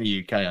this in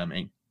the UK, I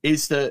mean,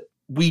 is that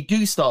we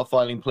do start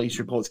filing police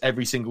reports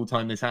every single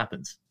time this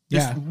happens.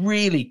 Just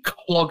really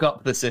clog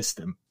up the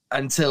system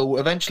until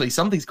eventually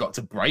something's got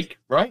to break,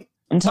 right?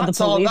 Until the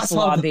police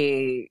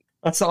lobby.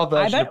 That's our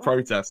version of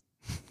protest.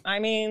 I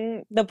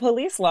mean, the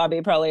police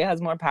lobby probably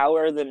has more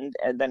power than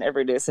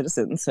everyday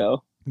citizens.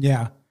 So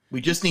yeah,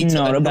 we just need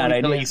to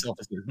annoy police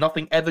officers.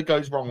 Nothing ever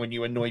goes wrong when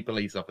you annoy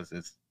police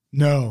officers.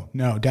 No,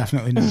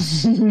 definitely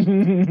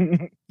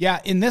not. Yeah,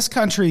 in this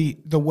country,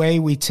 the way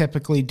we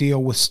typically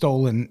deal with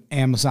stolen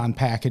Amazon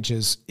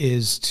packages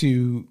is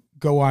to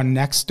go on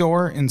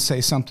Nextdoor and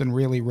say something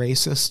really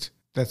racist.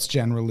 That's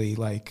generally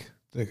like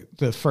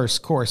the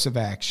first course of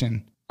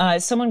action.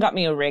 Someone got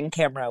me a Ring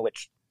camera,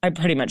 which I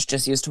pretty much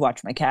just use to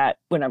watch my cat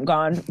when I'm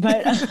gone.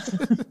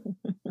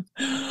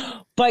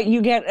 But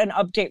you get an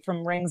update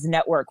from Ring's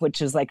network,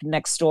 which is like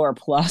Nextdoor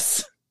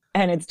Plus.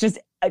 And it's just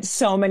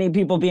so many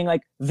people being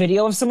like,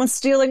 video of someone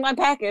stealing my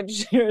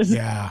package.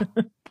 Yeah.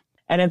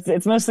 And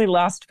it's mostly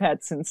lost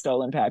pets and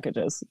stolen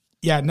packages.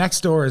 Yeah,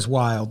 Nextdoor is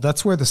wild.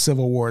 That's where the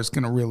Civil War is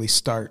going to really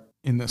start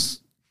in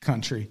this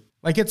country.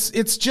 Like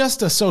it's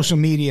just a social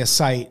media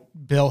site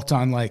built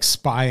on like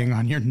spying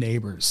on your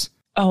neighbors.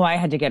 Oh, I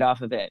had to get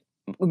off of it.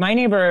 My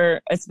neighbor,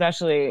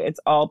 especially, it's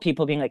all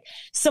people being like,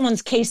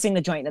 someone's casing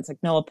the joint. And it's like,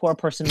 no, a poor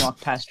person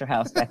walked past your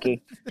house,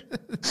 Becky.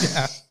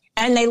 Yeah.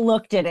 And they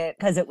looked at it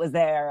because it was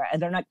there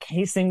and they're not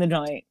casing the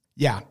joint.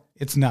 Yeah,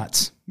 it's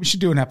nuts. We should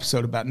do an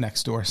episode about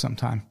Nextdoor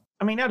sometime.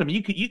 I mean, Adam,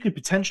 you could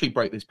potentially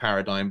break this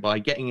paradigm by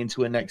getting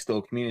into a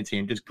Nextdoor community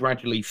and just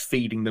gradually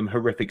feeding them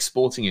horrific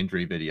sporting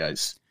injury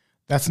videos.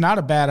 That's not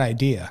a bad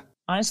idea.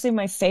 Honestly,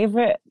 my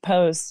favorite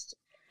post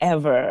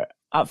ever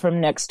from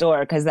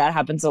Nextdoor, because that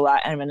happens a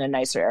lot. I'm in a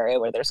nicer area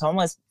where there's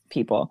homeless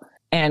people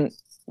and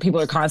people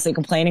are constantly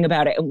complaining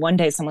about it. And one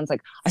day someone's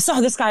like, I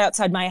saw this guy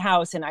outside my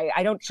house and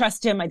I don't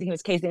trust him. I think he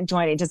was casing a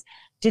joint. He just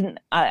didn't,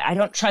 I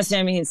don't trust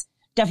him. He's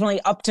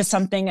definitely up to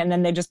something. And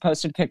then they just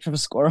posted a picture of a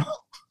squirrel.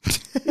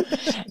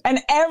 And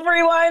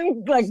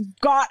everyone like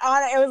got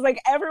on it. It was like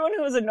everyone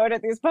who was annoyed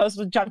at these posts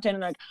was jumped in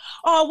and like,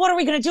 oh, what are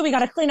we going to do? We got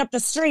to clean up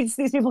the streets.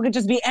 These people could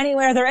just be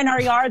anywhere. They're in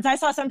our yards. I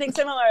saw something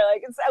similar.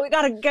 Like we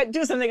got to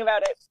do something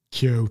about it.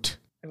 Cute.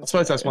 I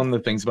suppose that's one of the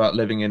things about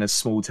living in a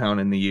small town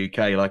in the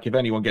UK. Like if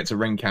anyone gets a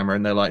Ring camera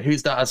and they're like,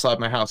 who's that outside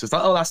my house? It's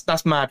like, oh,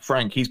 that's Mad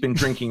Frank. He's been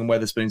drinking in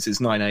Wetherspoon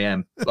since 9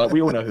 a.m. Like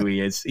we all know who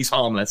he is. He's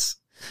harmless.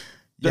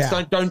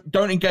 Just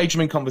don't engage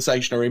him in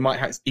conversation or he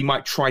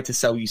might try to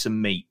sell you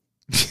some meat.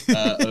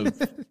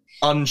 Of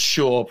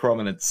unsure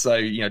prominence.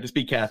 So, just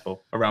be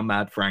careful around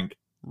Mad Frank.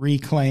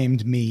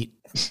 Reclaimed meat.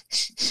 Is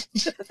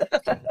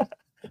that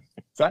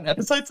an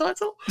episode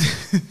title?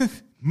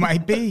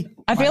 Might be.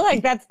 I feel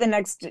like that's the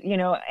next,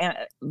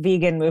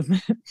 vegan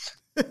movement.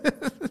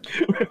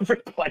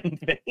 Reclaimed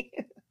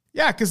meat.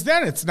 Yeah, because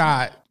then it's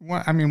not,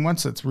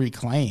 once it's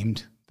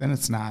reclaimed, then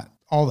it's not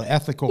all the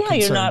ethical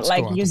concerns. You're not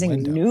like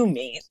using new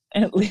meat,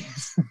 at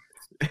least.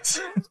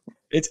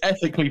 It's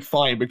ethically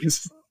fine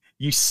because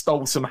you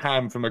stole some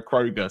ham from a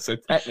Kroger, so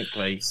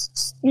technically,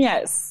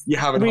 yes, you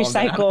haven't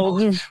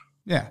recycled.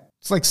 Yeah,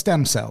 it's like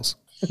stem cells,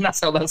 and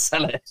that's how they'll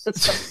sell it.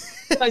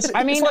 It's like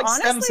honestly,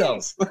 stem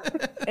cells.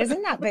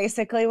 Isn't that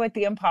basically what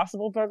the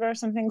Impossible Burger or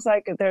something's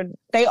like?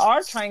 They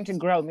are trying to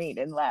grow meat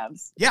in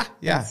labs. Yeah,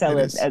 and sell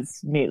it as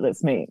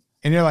meatless meat.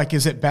 And you're like,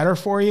 is it better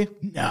for you?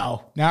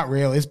 No, not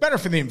really. It's better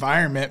for the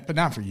environment, but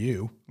not for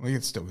you. Like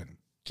it's still gonna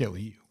kill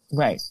you.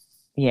 Right.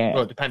 Yeah.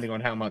 Well, depending on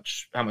how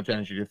much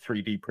energy your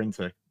 3D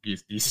printer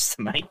uses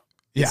to make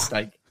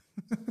steak.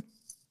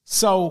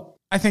 So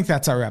I think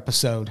that's our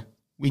episode.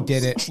 We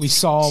did it. We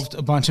solved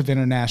a bunch of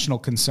international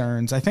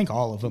concerns. I think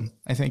all of them.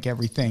 I think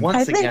everything.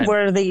 I think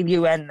we're the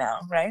UN now,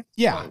 right?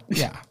 Yeah.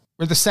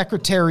 We're the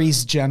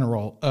Secretaries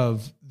General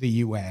of the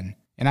UN.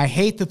 And I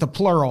hate that the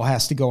plural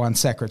has to go on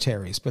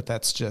secretaries, but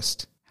that's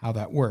just how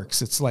that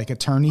works. It's like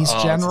attorneys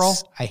general.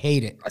 I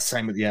hate it.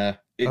 Same with, yeah.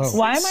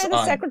 Why am I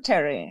the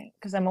secretary?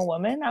 Because I'm a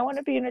woman? I want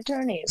to be an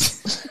attorney.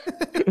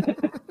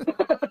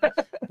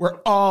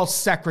 We're all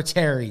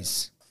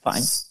secretaries.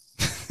 Fine.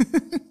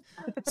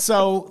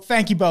 So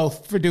thank you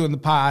both for doing the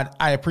pod.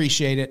 I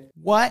appreciate it.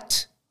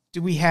 What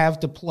do we have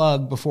to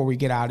plug before we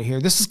get out of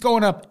here? This is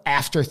going up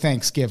after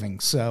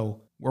Thanksgiving,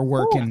 so we're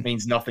working. That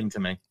means nothing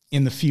to me.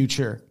 In the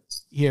future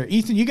here.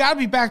 Ethan, you got to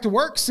be back to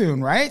work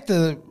soon, right?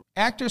 The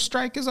actors'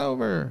 strike is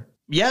over.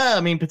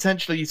 Yeah,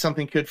 potentially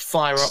something could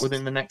fire up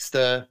within the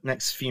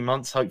next few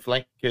months,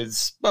 hopefully.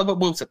 Because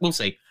we'll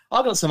see.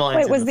 I've got some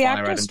irons. Wait, was the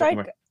actors'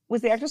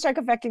 strike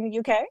affecting the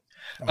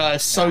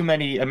UK?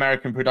 Many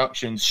American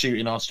productions shoot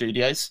in our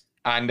studios,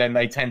 and then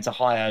they tend to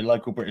hire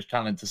local British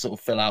talent to sort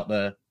of fill out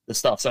the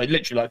stuff. So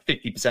literally, like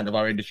 50% of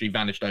our industry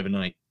vanished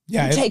overnight.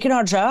 Yeah, taking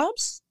our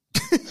jobs.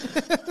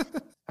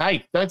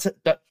 Hey,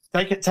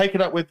 take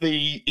it up with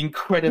the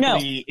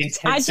incredibly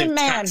intensive. I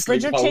demand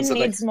Bridgerton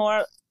needs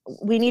more.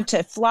 We need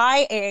to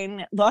fly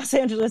in Los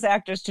Angeles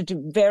actors to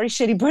do very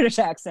shitty British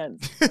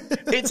accents.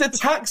 It's a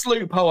tax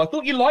loophole. I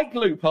thought you liked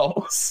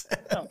loopholes.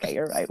 Okay,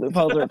 you're right.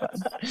 Loopholes are fun.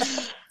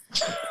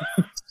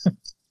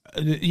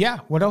 Yeah.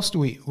 What else do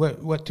we?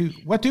 What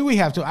do we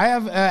have to? I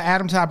have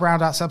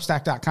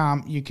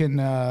adamtoddbrown.substack.com. You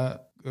can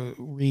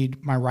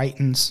read my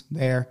writings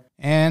there,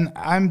 and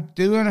I'm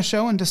doing a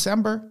show in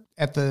December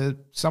at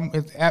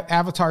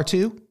Avatar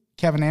 2,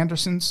 Kevin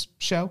Anderson's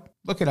show.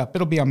 Look it up.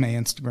 It'll be on my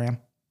Instagram.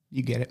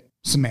 You get it.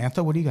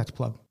 Samantha, what do you got to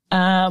plug?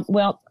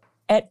 Well,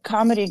 at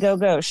Comedy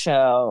Go-Go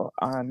Show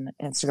on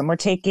Instagram,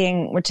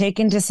 we're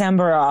taking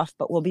December off,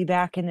 but we'll be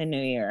back in the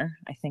new year.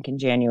 I think in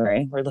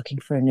January. We're looking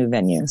for a new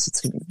venue, so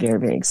it's going to be very,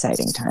 very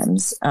exciting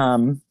times.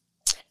 I'm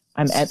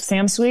at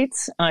Sam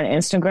Sweets on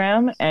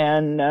Instagram,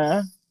 and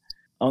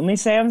Only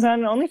Sam's on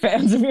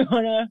OnlyFans if you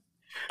want to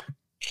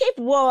keep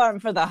warm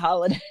for the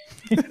holidays.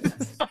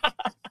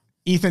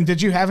 Ethan,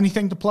 did you have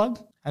anything to plug?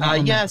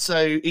 Yeah,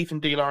 so Ethan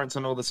D. Lawrence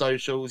on all the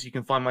socials. You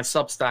can find my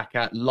Substack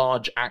at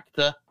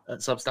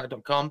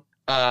largeactor@substack.com.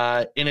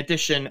 In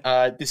addition,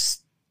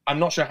 I'm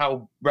not sure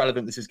how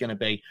relevant this is going to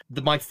be.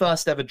 My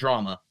first ever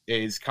drama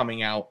is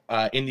coming out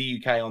in the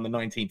UK on the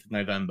 19th of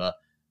November.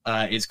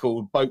 It's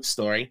called Boat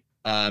Story.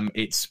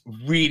 It's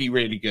really,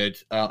 really good.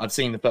 I've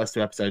seen the first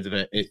 2 episodes of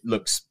it. It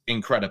looks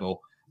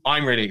incredible.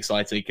 I'm really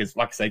excited because,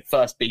 like I say,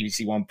 first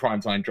BBC One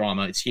primetime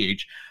drama. It's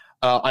huge.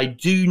 I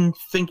do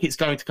think it's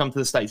going to come to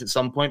the States at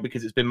some point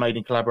because it's been made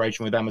in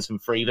collaboration with Amazon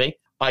Freevee.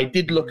 I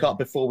did look up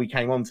before we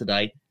came on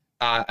today,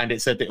 and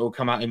it said that it will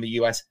come out in the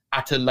US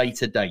at a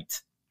later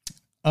date.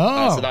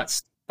 Oh, so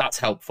that's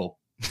helpful.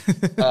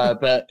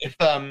 But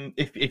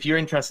if you're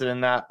interested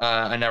in that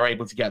and are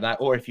able to get that,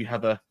 or if you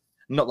have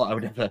not that I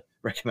would ever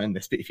recommend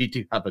this, but if you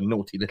do have a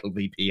naughty little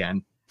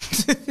VPN,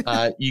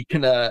 you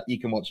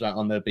can watch that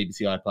on the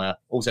BBC iPlayer.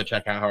 Also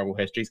check out Horrible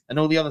Histories and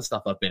all the other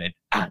stuff I've been in.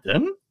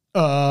 Adam?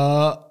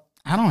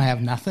 I don't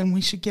have nothing.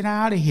 We should get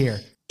out of here.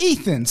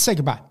 Ethan, say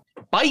goodbye.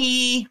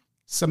 Bye.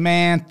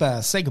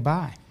 Samantha, say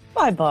goodbye.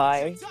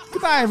 Bye-bye.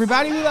 Goodbye,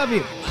 everybody. We love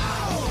you.